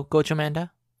want to go, Coach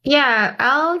Amanda? yeah.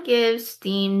 I'll give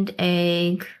steamed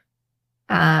egg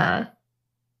 2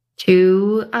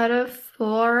 out of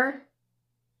 4.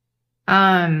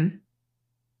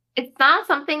 It's not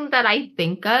something that I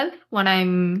think of when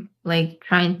I'm like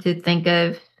trying to think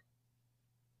of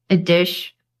a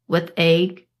dish with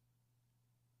egg,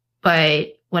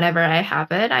 but whenever I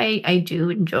have it, I do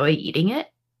enjoy eating it.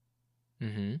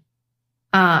 Mm-hmm.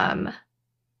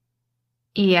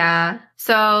 Yeah.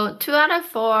 So 2 out of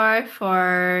 4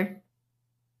 for,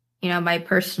 my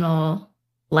personal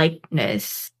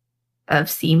likeness of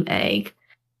steamed egg.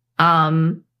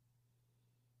 And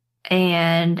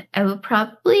I would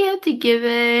probably have to give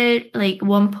it like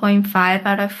 1.5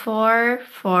 out of 4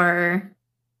 for,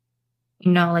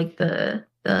 like the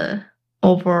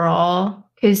overall,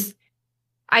 because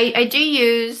I do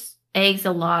use eggs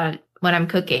a lot when I'm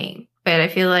cooking, but I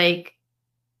feel like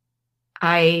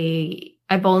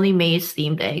I've only made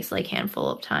steamed eggs like handful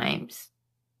of times.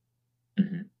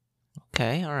 Mhm.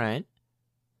 Okay, all right.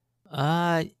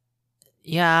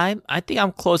 Yeah, I think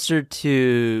I'm closer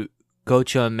to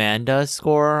Gocho Amanda's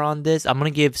score on this. I'm gonna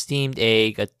give steamed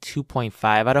egg a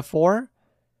 2.5 out of 4.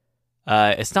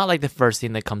 It's not like the first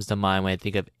thing that comes to mind when I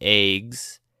think of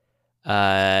eggs.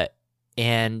 But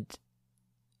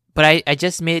I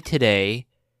just made it today,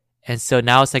 and so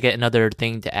now it's like another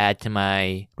thing to add to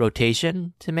my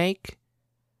rotation to make.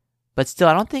 But still,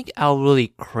 I don't think I'll really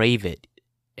crave it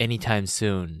anytime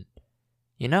soon.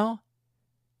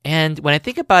 And when I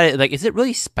think about it, like, is it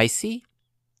really spicy?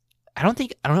 I don't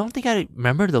think I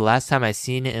remember the last time I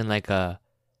seen it in like a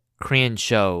Korean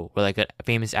show where like a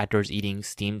famous actor is eating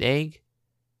steamed egg.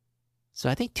 So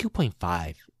I think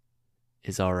 2.5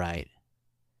 is all right.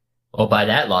 Well, by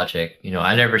that logic,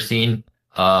 I never seen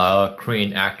a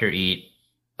Korean actor eat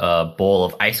a bowl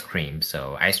of ice cream,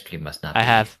 so ice cream must not be. I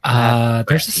have.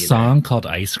 There's a either. song called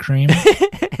Ice Cream.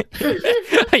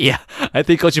 Yeah, I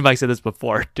think Coach Mike said this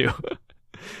before too.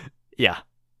 Yeah.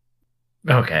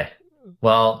 Okay.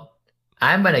 Well,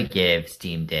 I'm gonna give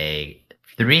steamed egg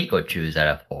 3 gochus out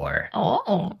of 4.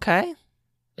 Oh. Okay.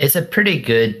 It's a pretty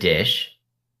good dish.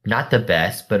 Not the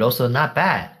best, but also not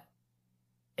bad.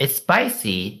 It's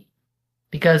spicy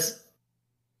because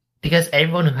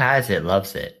everyone who has it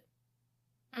loves it.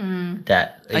 Mm.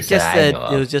 That I is just that said know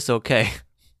it of. was just okay.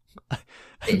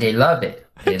 They love it.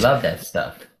 They love that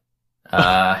stuff.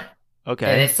 And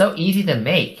Okay. it's so easy to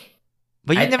make.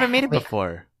 But you I- never made it wait.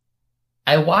 before.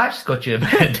 I watched Gochu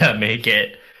Amanda make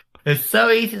it. It's so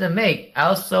easy to make. I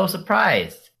was so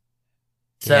surprised.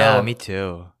 So Yeah, me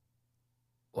too.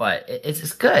 what?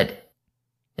 It's good.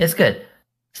 It's good.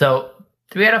 So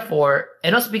 3 out of 4,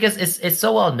 and also because it's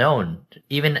so well known,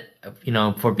 even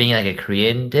for being like a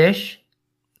Korean dish.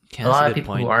 Okay, A that's lot a of good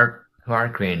people point. who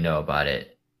aren't Korean know about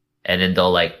it, and then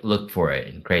they'll like look for it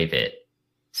and crave it.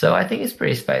 So I think it's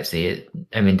pretty spicy.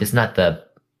 It's not the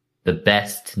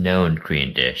best known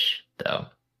Korean dish though.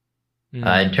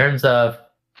 Mm. In terms of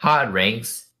how it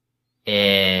ranks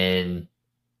in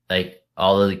like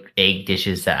all the egg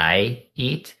dishes that I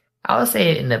eat, I would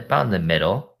say about in the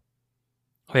middle.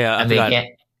 Oh, yeah, I I mean, forgot. again,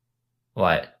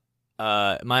 what?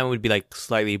 Mine would be like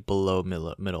slightly below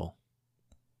middle.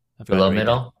 I forgot Below to rate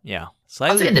middle? it. Yeah, I'll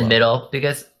slightly say in the below. middle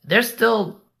because there's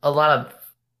still a lot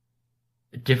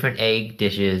of different egg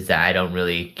dishes that I don't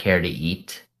really care to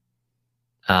eat.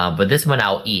 But this one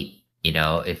I'll eat,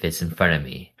 if it's in front of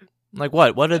me. Like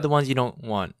what? What are the ones you don't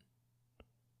want?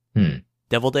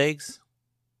 Deviled eggs,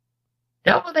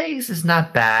 Deviled eggs is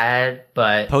not bad,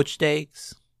 but poached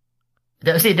eggs.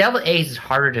 see, deviled eggs is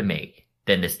harder to make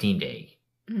than the steamed egg.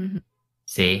 Mhm.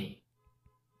 See?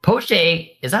 Poached egg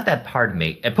is not that hard to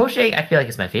make. And poached egg, I feel like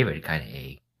is my favorite kind of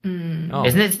egg. Mm. Oh,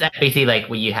 Isn't it that basically like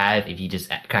what you have if you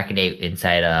just crack an egg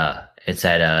inside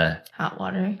Hot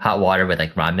water. hot water with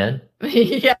like ramen?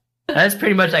 Yeah. That's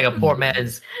pretty much like a poor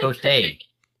man's poached egg.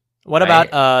 what right.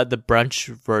 about the brunch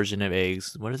version of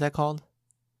eggs? What is that called?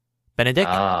 Benedict.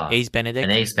 Eggs Benedict.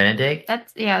 An eggs Benedict?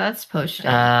 That's poached.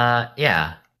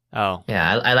 Yeah. Oh,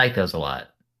 Yeah, I like those a lot.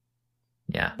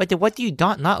 Yeah. but then what do you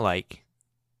not like?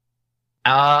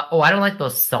 I don't like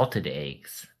those salted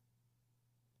eggs.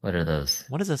 What are those?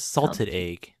 What is a salted Salted.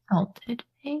 egg? Salted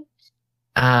eggs.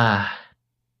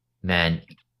 Man.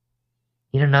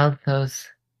 You don't know those?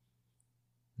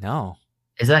 No.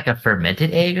 Is it like a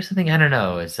fermented egg or something? I don't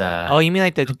know. It's Oh, you mean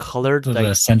like the colored The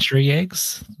like? century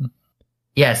eggs?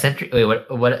 yeah, wait,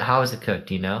 what how is it cooked,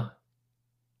 do you know?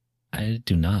 I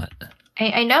do not.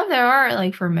 I know there are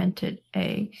like fermented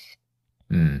eggs.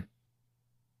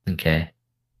 Okay.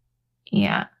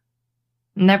 Yeah.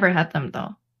 Never had them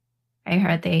though. I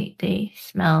heard they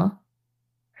smell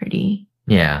pretty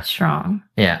Yeah. strong.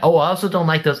 Yeah. Oh, I also don't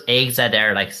like those eggs that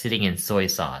are like sitting in soy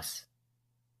sauce.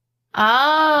 Oh,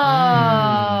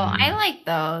 I like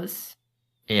those.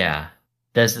 Yeah.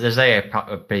 There's like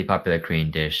a pretty popular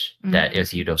Korean dish that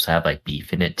is you also have like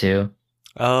beef in it too.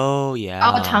 Oh yeah.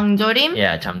 Oh, 장조림?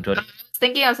 Yeah, 장조림. I was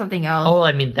thinking of something else. Oh,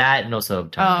 I mean that and also Oh,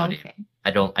 장조림. okay.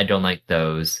 I don't like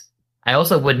those. I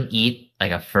also wouldn't eat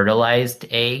like a fertilized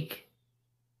egg,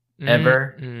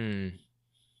 ever. Mm.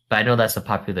 but I know that's a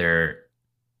popular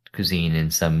cuisine in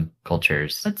some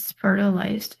cultures. What's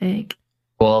fertilized egg?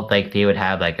 Well, like they would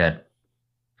have like a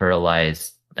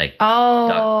fertilized like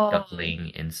Oh. duckling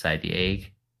inside the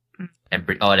egg. Mm.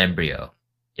 An embryo.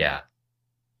 Yeah.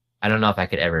 I don't know if I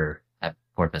could ever have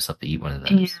forced myself to eat one of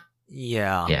those.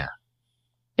 Yeah. Yeah.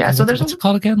 Yeah, so there's what's it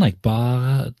called again? Like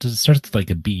ba? It starts with like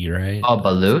a B, right? a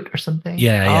balut or something.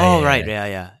 Yeah. Oh yeah, right. yeah.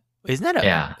 Yeah. Isn't that a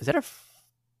Yeah. is that a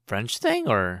French thing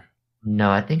or? No,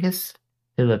 I think it's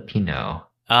Filipino.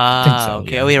 Ah, so,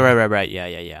 okay. yeah. Oh yeah, right. Yeah.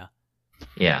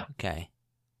 Yeah. Okay.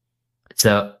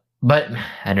 So, but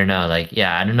I don't know. Like,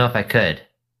 yeah, I don't know if I could.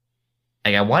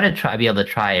 Like, I want to be able to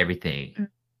try everything.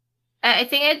 I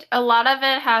think a lot of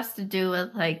it has to do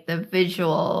with like the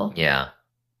visual. Yeah.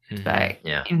 Mhm. Like,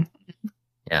 Yeah.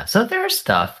 Yeah. So there's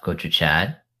stuff, Coach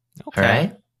Chad. Okay. All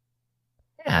right.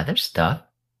 Yeah, there's stuff.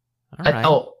 All right.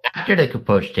 Oh, after the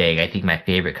poached egg, I think my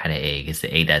favorite kind of egg is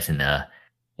the egg that's in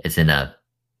a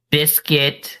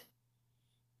biscuit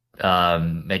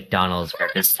McDonald's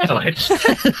breakfast sandwich.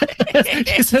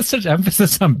 He says such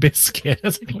emphasis on biscuit. I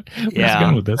was like, where's he Yeah.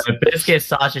 going with this? A biscuit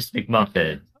sausage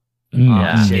McMuffin.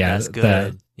 Oh, shit, Yeah, that's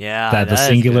good. Yeah, The that is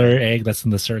singular good. egg that's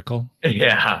in the circle. Yeah.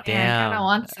 Yeah, I kind Damn. of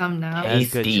want some now. Yeah. That's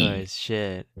a good Tasty. choice.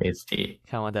 Shit, Tasty.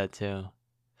 kind of want that too.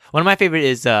 One of my favorite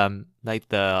is like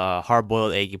the hard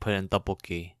boiled egg you put in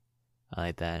tteokbokki. I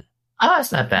like that. Oh,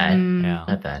 it's not bad. Yeah.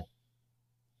 Not bad.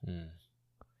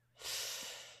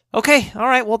 Okay, all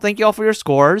right. Well, thank you all for your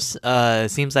scores.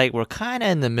 Seems like we're kind of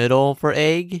in the middle for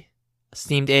egg,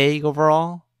 steamed egg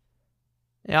overall.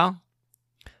 Yeah.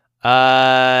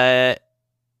 All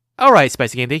right,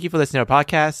 Spicy Gang. Thank you for listening to our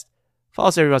podcast. Follow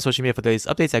us everyone on social media for the latest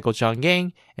updates at Gochujang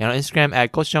Gang and on Instagram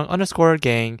at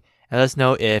Gochujang_gang. And let us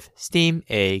know if steamed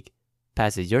egg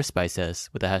passes your spices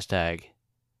with the hashtag.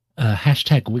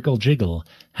 Hashtag wiggle jiggle.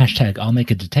 Hashtag I'll make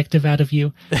a detective out of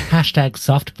you. Hashtag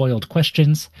soft boiled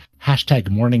questions. Hashtag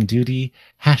morning duty.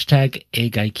 Hashtag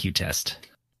egg IQ test.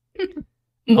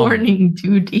 Morning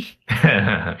duty.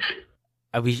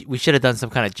 We should have done some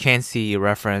kind of Chansey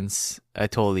reference. I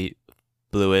totally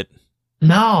blew it.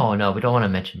 No, we don't want to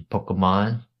mention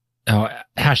Pokemon. Oh,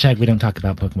 hashtag we don't talk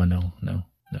about Pokemon. No. No.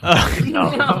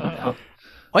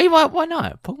 Why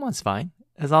not? Pokemon's fine.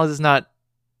 As long as it's not.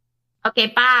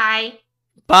 Okay, bye.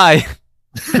 Bye.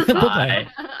 Bye-bye.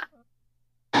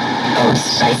 Oh,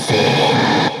 spicy.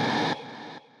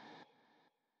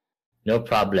 No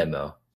problemo.